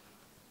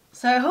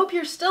 So I hope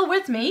you're still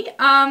with me.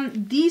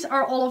 These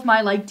are all of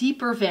my like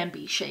deeper Van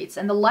B shades.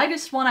 And the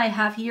lightest one I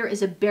have here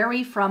is a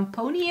berry from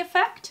Pony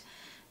Effect.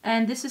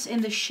 And this is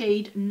in the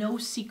shade No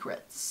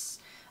Secrets.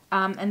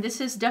 And this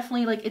is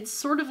definitely like, it's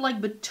sort of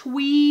like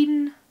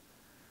between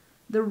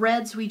the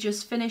reds we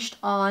just finished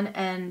on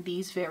and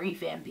these very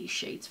Van B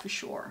shades for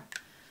sure.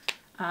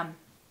 And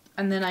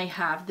then I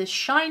have this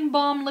Shine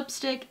Bomb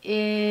lipstick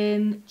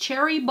in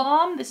Cherry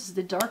Bomb. This is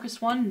the darkest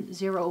one,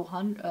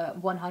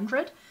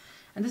 100.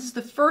 And this is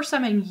the first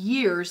time in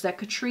years that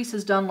Catrice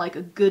has done like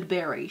a good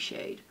berry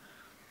shade.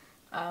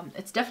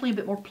 It's definitely a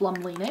bit more plum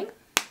leaning.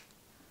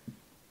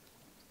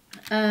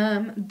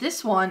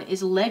 This one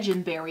is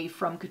Legendberry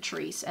from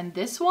Catrice, and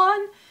this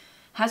one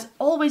has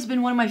always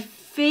been one of my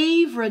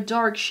favorite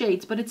dark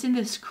shades, but it's in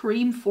this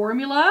cream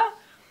formula.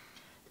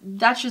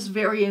 That's just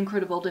very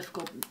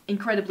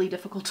incredibly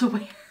difficult to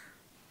wear.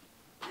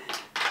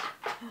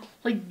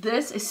 Like,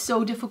 this is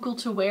so difficult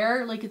to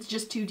wear, like it's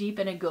just too deep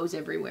and it goes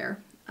everywhere.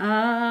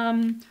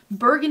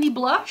 Burgundy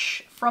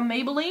Blush from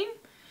Maybelline.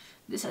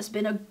 This has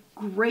been a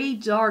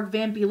great dark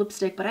vampy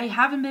lipstick, but I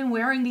haven't been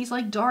wearing these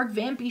like dark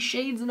vampy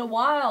shades in a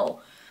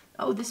while.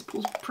 Oh, this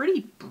pulls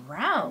pretty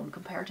brown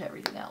compared to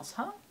everything else,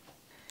 huh?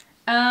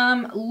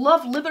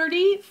 Love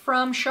Liberty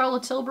from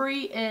Charlotte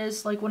Tilbury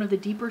is like one of the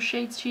deeper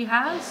shades she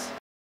has.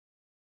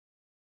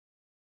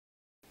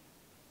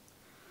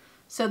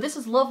 So this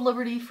is Love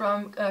Liberty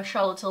from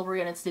Charlotte Tilbury,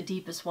 and it's the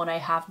deepest one I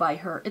have by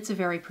her. It's a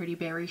very pretty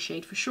berry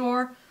shade for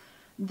sure.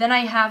 Then I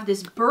have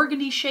this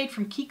burgundy shade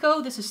from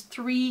Kiko. This is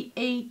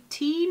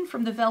 318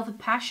 from the Velvet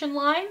Passion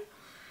line.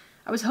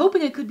 I was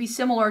hoping it could be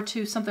similar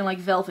to something like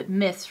Velvet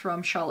Myths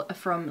from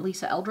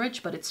Lisa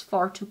Eldridge, but it's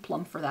far too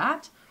plump for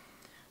that.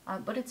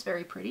 But it's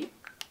very pretty.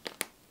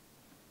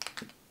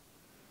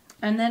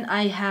 And then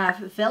I have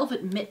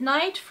Velvet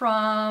Midnight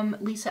from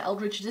Lisa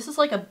Eldridge. This is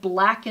like a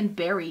black and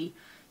berry,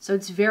 so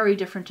it's very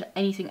different to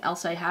anything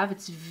else I have.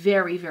 It's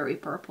very, very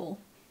purple.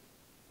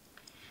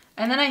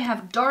 And then I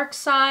have Dark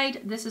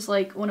Side. This is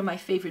like one of my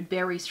favorite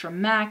berries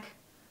from MAC.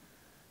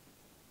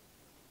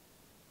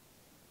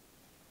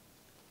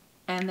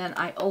 And then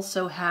I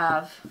also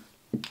have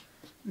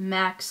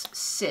MAC's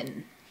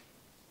Sin.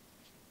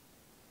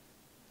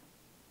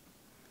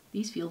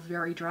 These feel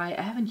very dry.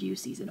 I haven't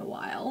used these in a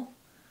while.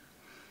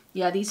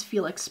 Yeah, these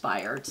feel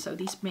expired, so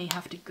these may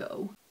have to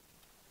go.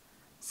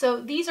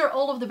 So these are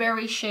all of the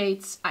berry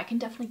shades. I can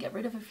definitely get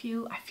rid of a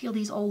few. I feel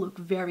these all look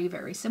very,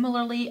 very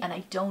similarly, and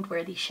I don't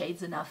wear these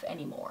shades enough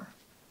anymore.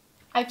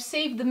 I've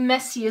saved the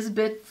messiest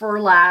bit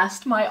for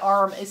last. My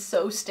arm is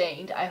so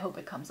stained. I hope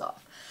it comes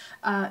off.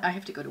 I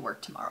have to go to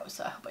work tomorrow,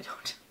 so I hope I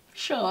don't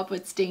show up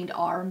with stained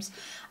arms.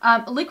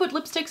 Liquid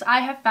lipsticks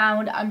I have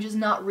found I'm just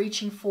not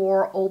reaching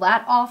for all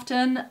that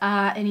often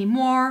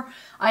anymore.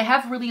 I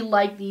have really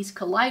liked these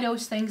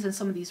Kaleidos things and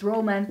some of these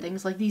Roman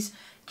things, like these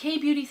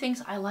K-beauty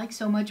things I like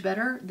so much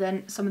better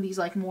than some of these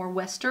like more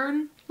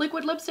Western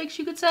liquid lipsticks,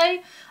 you could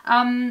say.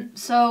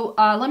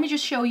 Let me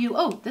just show you.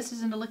 Oh, this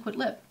isn't a liquid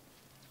lip.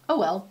 Oh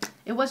well,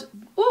 it was.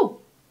 Ooh,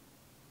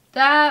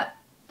 that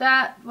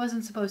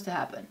wasn't supposed to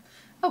happen.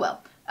 Oh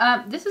well.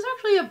 This is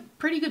actually a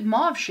pretty good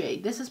mauve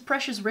shade. This is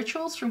Precious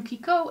Rituals from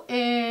Kiko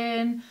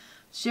in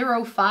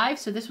 05.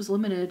 So this was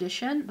limited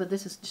edition, but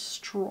this is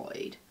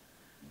Destroyed.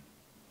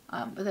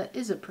 But that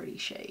is a pretty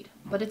shade.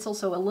 But it's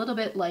also a little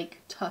bit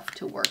like tough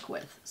to work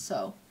with.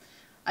 So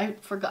I'd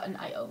forgotten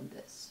I owned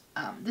this.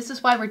 This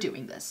is why we're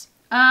doing this.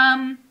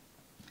 I'm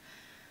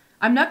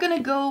not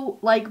gonna go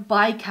like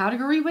by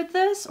category with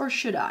this, or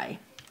should I?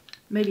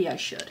 Maybe I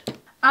should.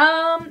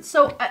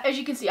 So as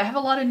you can see, I have a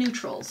lot of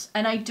neutrals,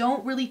 and I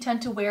don't really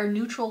tend to wear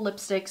neutral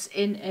lipsticks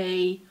in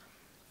a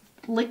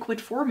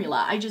liquid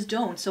formula. I just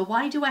don't. So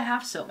why do I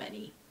have so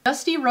many?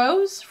 Dusty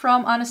Rose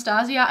from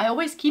Anastasia. I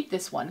always keep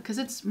this one because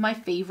it's my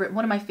favorite,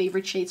 one of my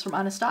favorite shades from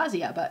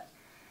Anastasia, but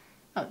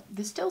oh,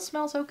 this still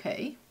smells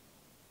okay.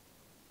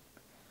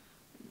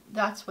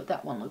 That's what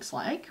that one looks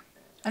like.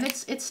 And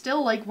it's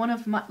still like one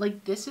of my,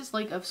 like this is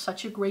like of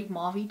such a great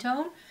mauve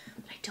tone,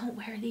 but I don't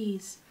wear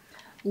these.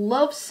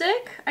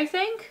 Lovesick, I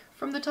think,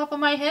 from the top of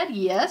my head.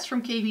 Yes,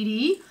 from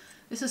KVD.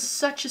 This is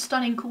such a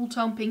stunning cool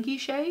tone pinky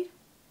shade.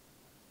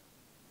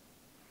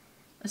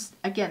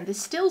 Again, this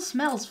still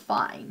smells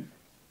fine.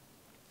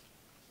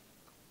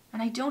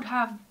 And I don't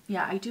have,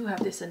 yeah, I do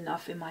have this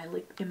enough in my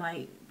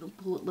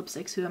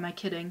lipsticks. Who am I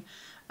kidding?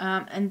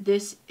 And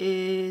this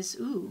is,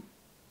 ooh,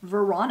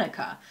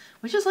 Veronica,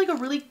 which is like a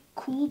really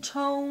cool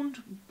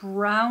toned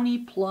brownie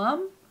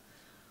plum.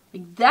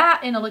 Like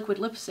that in a liquid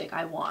lipstick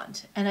I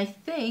want. And I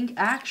think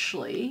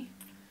actually,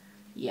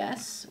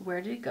 yes,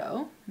 where did it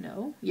go?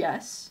 No,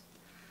 yes.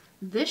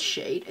 This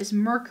shade is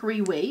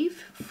Mercury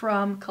Wave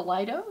from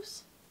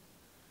Kaleidos.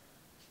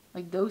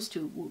 Like those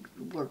two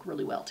would work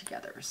really well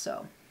together.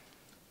 So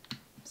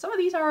some of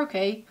these are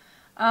okay.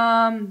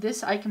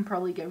 This I can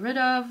probably get rid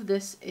of.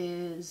 This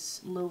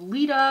is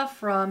Lolita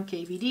from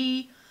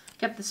KVD.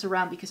 Kept this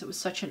around because it was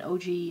such an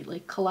OG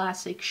like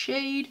classic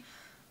shade.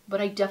 But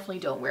I definitely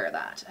don't wear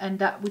that. And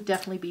that would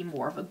definitely be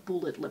more of a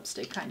bullet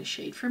lipstick kind of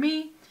shade for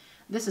me.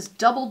 This is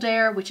Double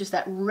Dare, which is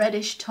that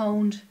reddish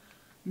toned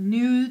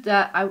nude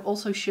that I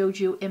also showed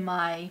you in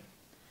my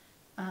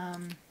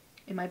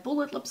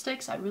bullet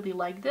lipsticks. I really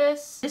like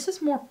this. This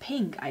is more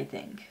pink, I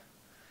think.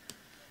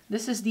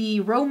 This is the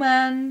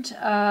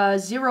Romand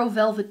Zero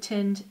Velvet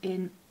Tint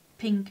in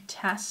Pink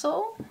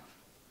Tassel.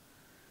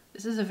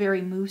 This is a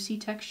very moussey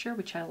texture,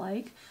 which I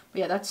like. But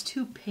yeah, that's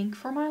too pink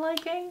for my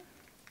liking.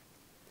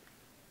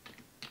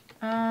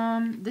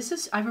 This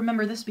is, I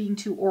remember this being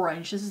too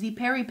orange. This is the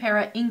Peri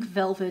Para Ink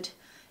Velvet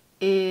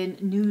in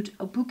Nude,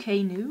 a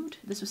Bouquet Nude.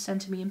 This was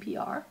sent to me in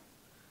PR.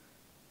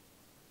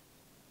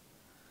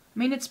 I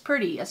mean, it's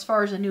pretty as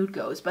far as a nude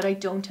goes, but I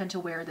don't tend to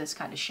wear this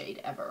kind of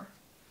shade ever.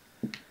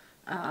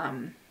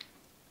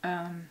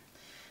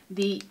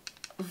 The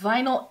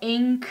Vinyl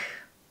Ink,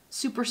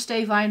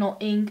 Superstay Vinyl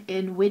Ink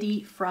in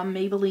Witty from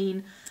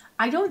Maybelline.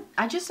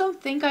 I just don't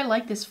think I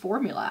like this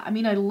formula. I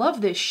mean, I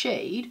love this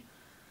shade,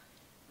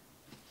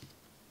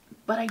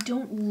 but I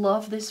don't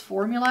love this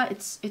formula.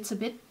 It's a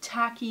bit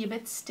tacky, a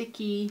bit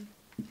sticky,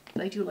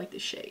 but I do like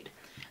this shade.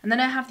 And then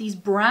I have these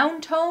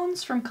brown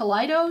tones from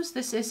Kaleidos.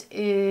 This is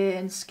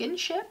in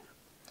Skinship,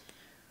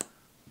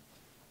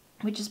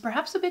 which is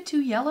perhaps a bit too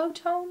yellow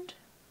toned,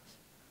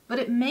 but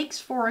it makes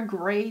for a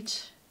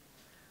great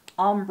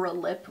ombre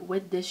lip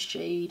with this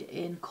shade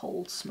in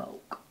Cold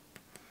Smoke,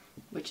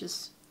 which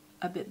is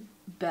a bit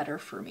better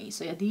for me.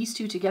 So yeah, these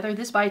two together.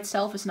 This by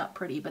itself is not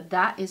pretty, but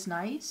that is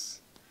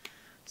nice.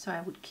 So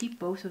I would keep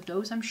both of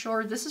those, I'm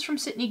sure. This is from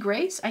Sydney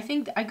Grace. I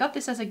think I got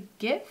this as a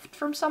gift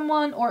from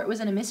someone, or it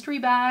was in a mystery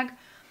bag.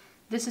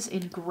 This is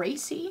in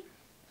Gracie.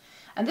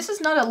 And this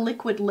is not a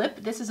liquid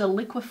lip. This is a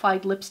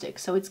liquefied lipstick.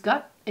 So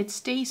it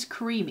stays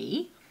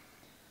creamy,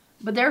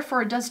 but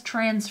therefore it does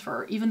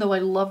transfer, even though I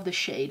love the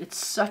shade. It's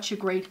such a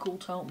great cool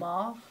tone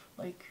mauve.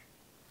 Like,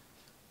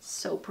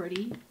 so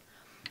pretty.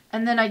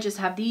 And then I just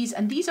have these,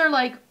 and these are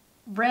like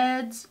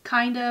reds,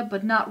 kinda,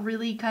 but not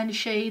really kind of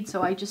shade.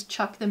 So I just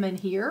chuck them in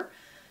here,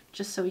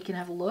 just so we can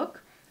have a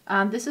look.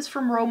 This is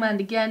from Romand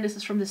again. This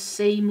is from the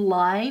same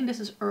line. This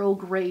is Earl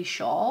Grey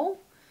Shawl.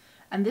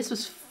 And this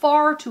was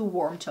far too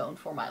warm tone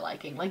for my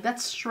liking. Like,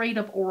 that's straight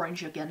up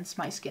orange against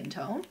my skin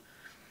tone,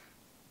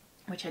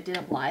 which I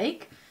didn't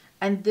like.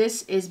 And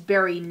this is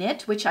Berry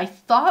Knit, which I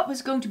thought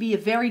was going to be a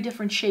very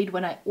different shade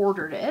when I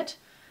ordered it.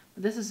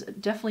 But this is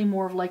definitely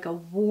more of like a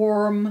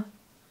warm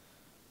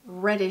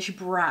reddish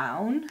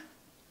brown,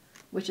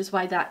 which is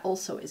why that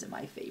also isn't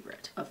my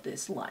favorite of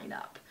this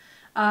lineup.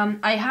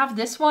 I have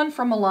this one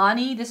from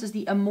Milani. This is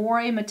the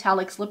Amore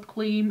Metallics lip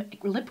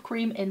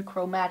cream in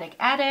Chromatic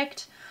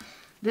Addict.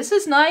 This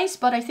is nice,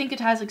 but I think it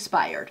has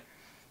expired.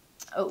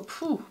 Oh,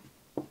 phew.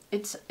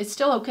 It's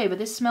still okay, but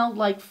this smelled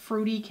like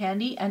fruity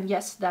candy. And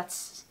yes,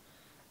 that's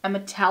a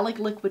metallic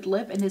liquid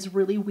lip in this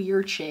really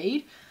weird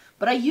shade.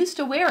 But I used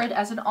to wear it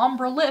as an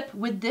ombre lip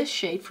with this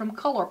shade from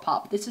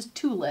ColourPop. This is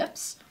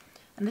Tulips,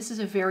 and this is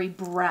a very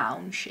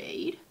brown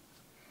shade.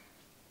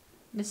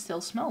 This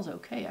still smells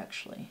okay,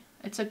 actually.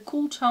 It's a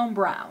cool tone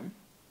brown.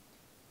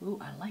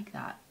 Ooh, I like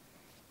that.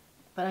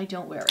 But I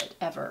don't wear it,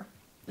 ever.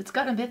 It's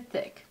got a bit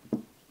thick.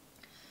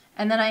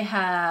 And then I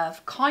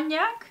have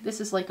Cognac. This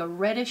is like a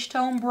reddish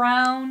tone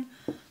brown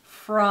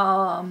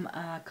from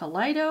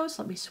Kaleidos.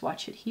 Let me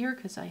swatch it here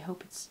because I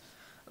hope it's...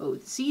 Oh,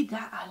 see,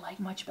 that I like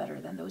much better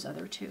than those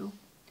other two.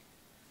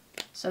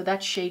 So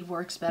that shade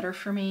works better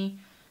for me.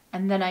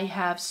 And then I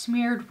have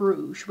Smeared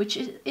Rouge, which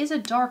is a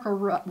darker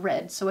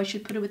red, so I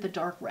should put it with the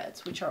dark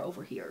reds, which are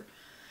over here.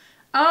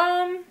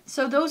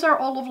 So those are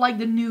all of like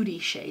the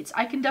nudie shades.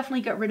 I can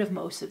definitely get rid of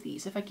most of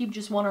these. If I keep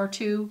just one or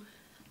two,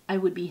 I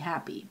would be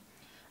happy.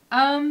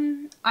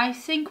 I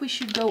think we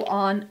should go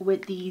on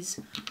with these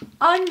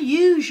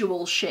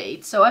unusual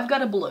shades. So I've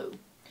got a blue.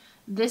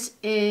 This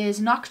is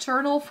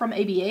Nocturnal from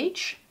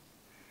ABH.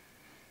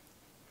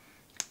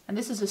 And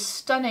this is a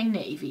stunning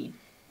navy.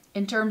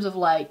 In terms of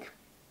like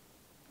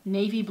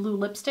navy blue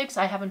lipsticks,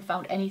 I haven't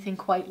found anything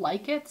quite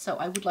like it. So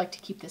I would like to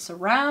keep this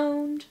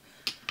around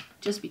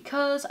just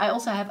because. I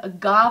also have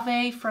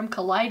Agave from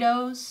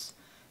Kaleidos.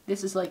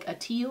 This is like a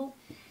teal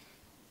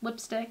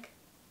lipstick.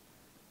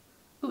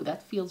 Ooh,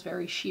 that feels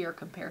very sheer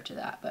compared to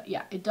that. But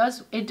yeah, it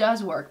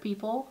does work,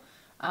 people.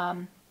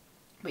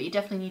 But you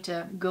definitely need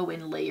to go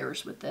in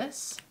layers with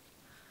this.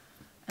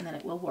 And then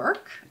it will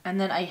work. And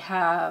then I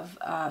have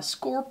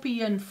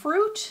Scorpion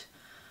Fruit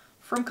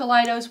from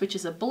Kaleidos, which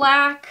is a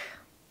black.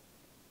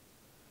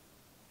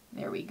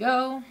 There we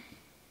go.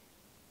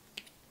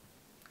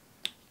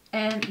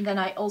 And then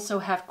I also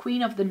have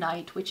Queen of the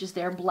Night, which is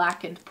their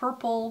black and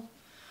purple.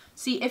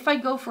 See, if I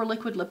go for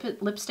liquid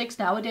lipsticks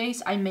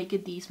nowadays, I make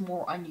it these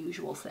more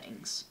unusual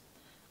things.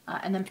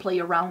 And then play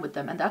around with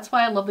them. And that's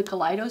why I love the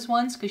Kaleidos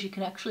ones, because you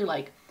can actually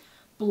like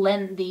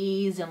blend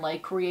these and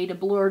like create a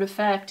blurred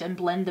effect and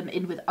blend them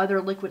in with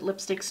other liquid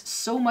lipsticks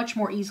so much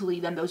more easily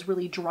than those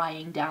really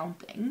drying down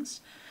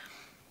things.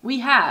 We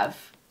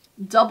have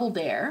Double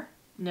Dare.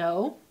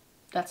 No,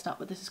 that's not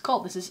what this is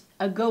called. This is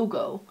a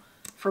Go-Go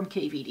from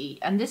KVD.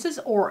 And this is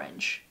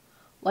orange.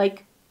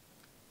 Like,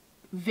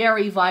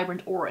 very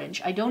vibrant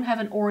orange. I don't have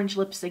an orange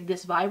lipstick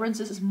this vibrant.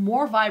 This is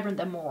more vibrant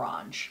than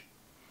Morange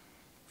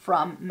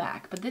from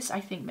MAC. But this, I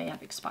think, may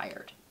have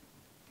expired.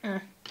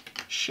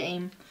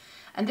 Shame.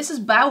 And this is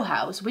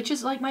Bauhaus, which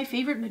is like my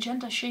favorite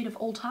magenta shade of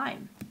all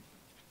time.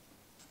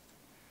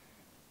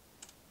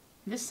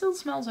 This still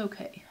smells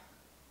okay.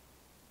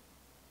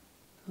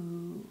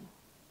 Ooh,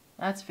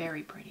 that's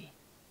very pretty.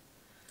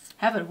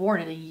 Haven't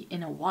worn it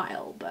in a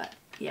while, but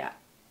yeah.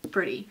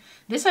 Pretty.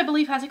 This, I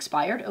believe, has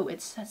expired. Oh,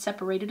 it's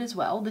separated as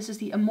well. This is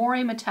the Amore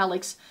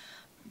Metallics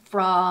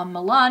from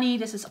Milani.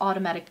 This is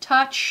Automatic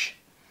Touch.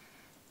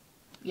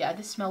 Yeah,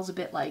 this smells a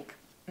bit like,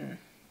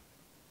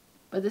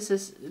 but this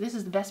is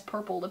the best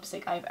purple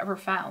lipstick I've ever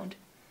found.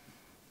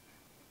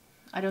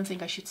 I don't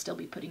think I should still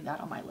be putting that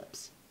on my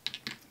lips.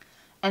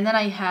 And then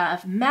I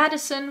have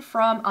Madison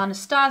from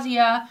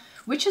Anastasia,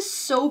 which is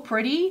so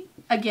pretty.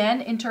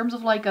 Again, in terms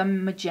of like a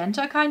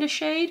magenta kind of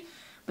shade,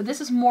 but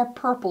this is more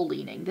purple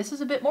leaning. This is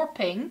a bit more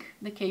pink,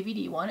 the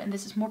KVD one, and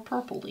this is more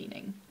purple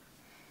leaning.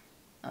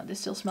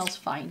 This still smells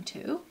fine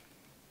too.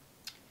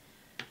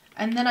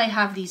 And then I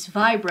have these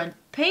vibrant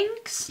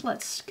pinks.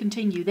 Let's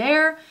continue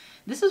there.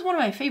 This is one of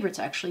my favorites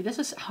actually. This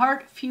is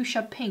Heart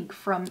Fuchsia Pink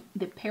from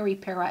the Peri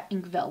Para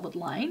Ink Velvet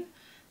line.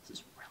 This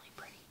is really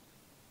pretty.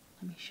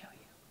 Let me show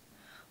you.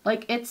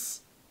 Like,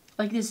 it's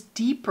like this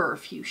deeper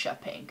fuchsia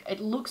pink. It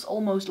looks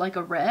almost like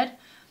a red,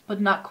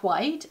 but not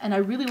quite. And I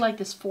really like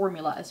this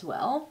formula as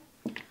well.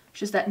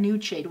 Just that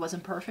nude shade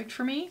wasn't perfect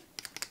for me.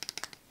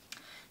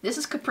 This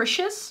is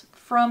Capricious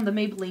from the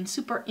Maybelline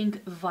Super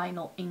Ink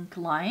Vinyl Ink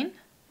line.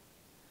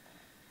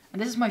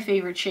 And this is my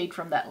favorite shade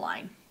from that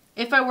line.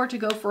 If I were to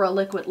go for a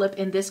liquid lip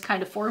in this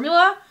kind of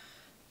formula,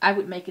 I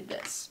would make it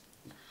this.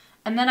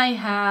 And then I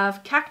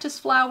have Cactus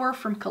Flower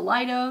from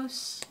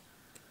Kaleidos.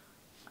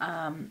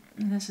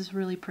 This is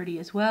really pretty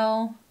as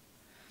well.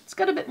 It's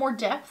got a bit more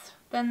depth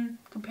than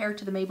compared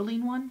to the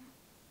Maybelline one.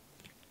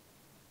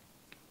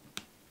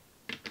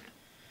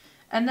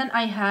 And then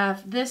I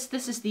have this.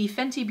 This is the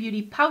Fenty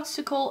Beauty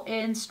Poutsicle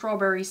in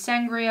Strawberry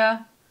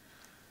Sangria.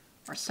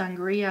 Or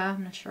Sangria,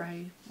 I'm not sure how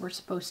we're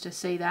supposed to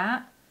say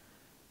that.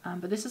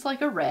 But this is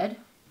like a red.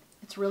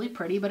 It's really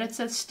pretty, but it's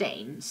a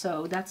stain.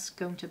 So that's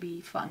going to be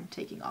fun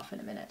taking off in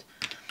a minute.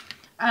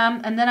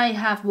 And then I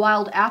have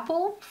Wild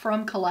Apple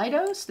from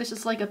Kaleidos. This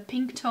is like a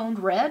pink toned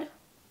red.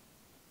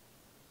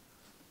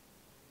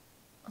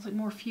 It's like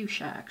more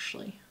fuchsia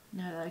actually,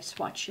 now that I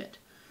swatch it.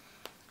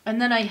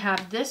 And then I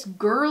have this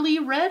Girly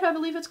Red, I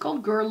believe it's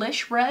called,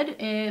 Girlish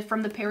Red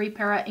from the Peri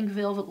Para Ink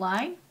Velvet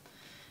line.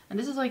 And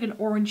this is like an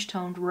orange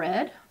toned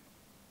red.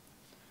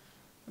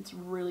 It's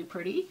really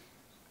pretty.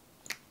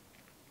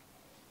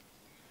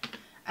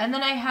 And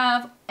then I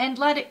have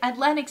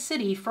Atlantic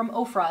City from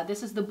Ofra.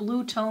 This is the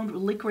blue toned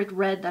liquid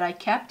red that I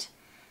kept.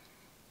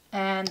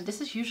 And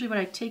this is usually what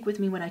I take with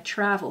me when I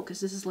travel,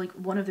 because this is like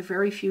one of the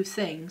very few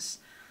things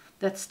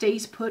that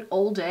stays put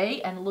all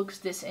day and looks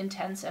this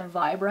intense and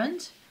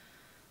vibrant.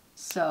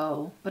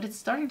 So, but it's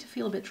starting to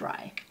feel a bit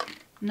dry.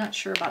 I'm not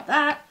sure about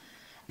that.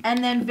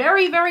 And then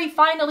very, very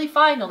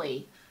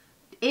finally,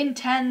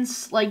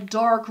 intense, like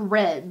dark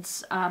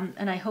reds.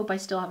 And I hope I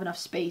still have enough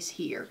space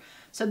here.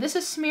 So this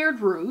is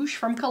Smeared Rouge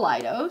from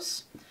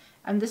Kaleidos.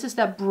 And this is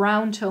that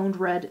brown toned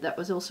red that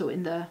was also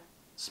in the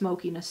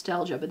Smoky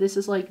Nostalgia. But this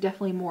is like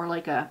definitely more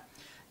like a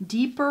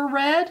deeper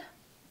red.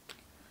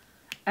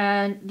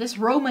 And this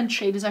Roman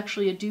shade is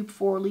actually a dupe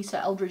for Lisa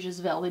Eldridge's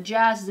Velvet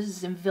Jazz. This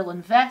is in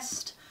Villain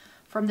Vest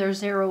from their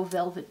Zero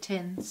Velvet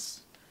Tints.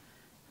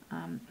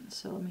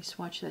 So let me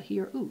swatch that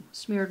here. Ooh,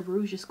 Smeared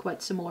Rouge is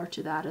quite similar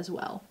to that as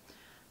well.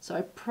 So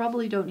I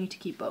probably don't need to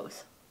keep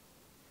both.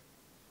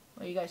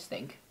 What do you guys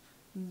think?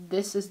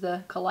 This is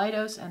the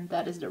Kaleidos and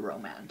that is the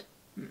Romand.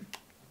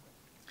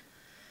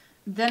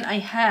 Then I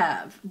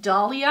have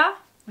Dahlia,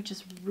 which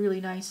is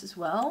really nice as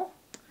well.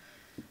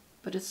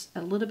 But it's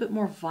a little bit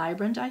more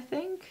vibrant, I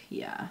think.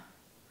 Yeah.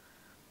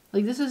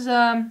 Like this is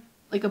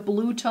like a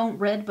blue tone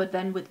red, but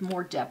then with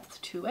more depth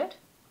to it.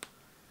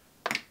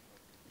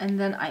 And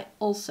then I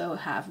also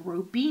have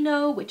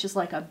Rubino, which is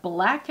like a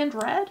black and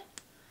red.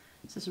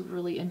 This is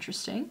really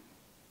interesting.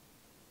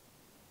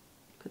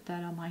 Put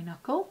that on my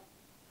knuckle.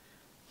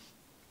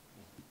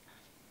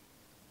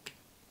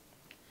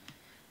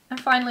 And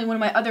finally, one of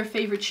my other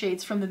favorite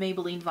shades from the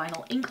Maybelline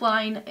Vinyl Ink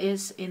line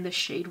is in the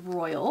shade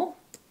Royal.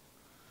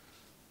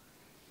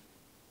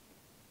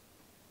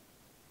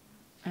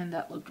 And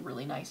that looked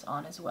really nice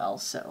on as well.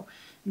 So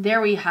there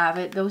we have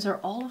it. Those are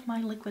all of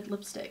my liquid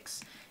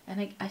lipsticks.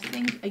 And I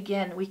think,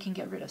 again, we can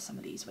get rid of some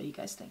of these. What do you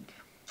guys think?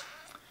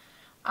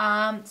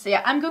 So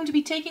yeah, I'm going to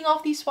be taking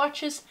off these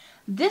swatches.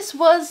 This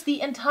was the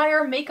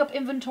entire makeup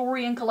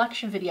inventory and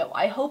collection video.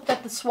 I hope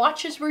that the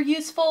swatches were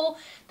useful,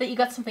 that you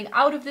got something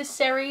out of this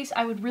series.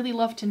 I would really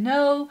love to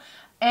know.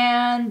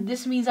 And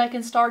this means I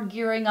can start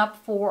gearing up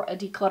for a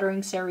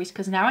decluttering series,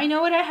 because now I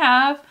know what I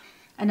have.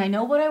 And I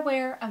know what I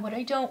wear and what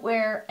I don't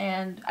wear,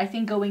 and I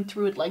think going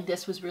through it like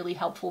this was really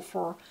helpful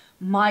for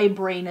my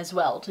brain as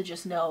well, to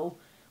just know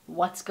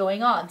what's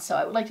going on. So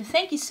I would like to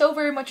thank you so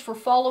very much for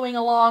following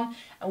along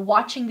and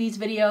watching these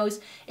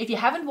videos. If you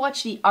haven't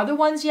watched the other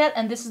ones yet,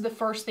 and this is the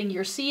first thing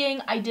you're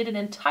seeing, I did an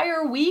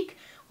entire week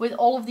with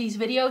all of these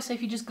videos. So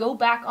if you just go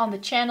back on the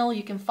channel,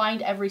 you can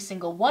find every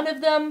single one of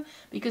them,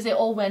 because they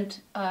all went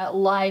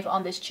live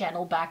on this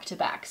channel back to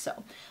back.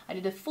 So I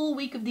did a full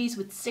week of these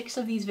with 6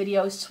 of these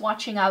videos,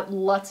 swatching out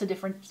lots of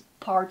different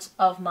parts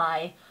of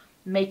my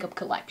makeup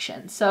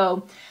collection.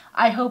 So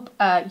I hope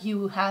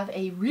you have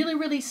a really,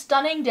 really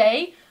stunning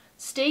day.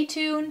 Stay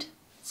tuned,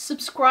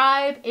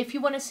 subscribe if you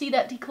want to see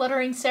that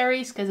decluttering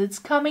series, because it's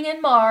coming in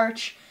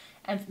March.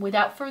 And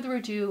without further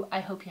ado,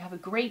 I hope you have a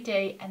great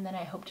day, and then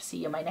I hope to see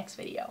you in my next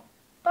video.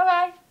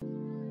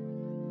 Bye-bye!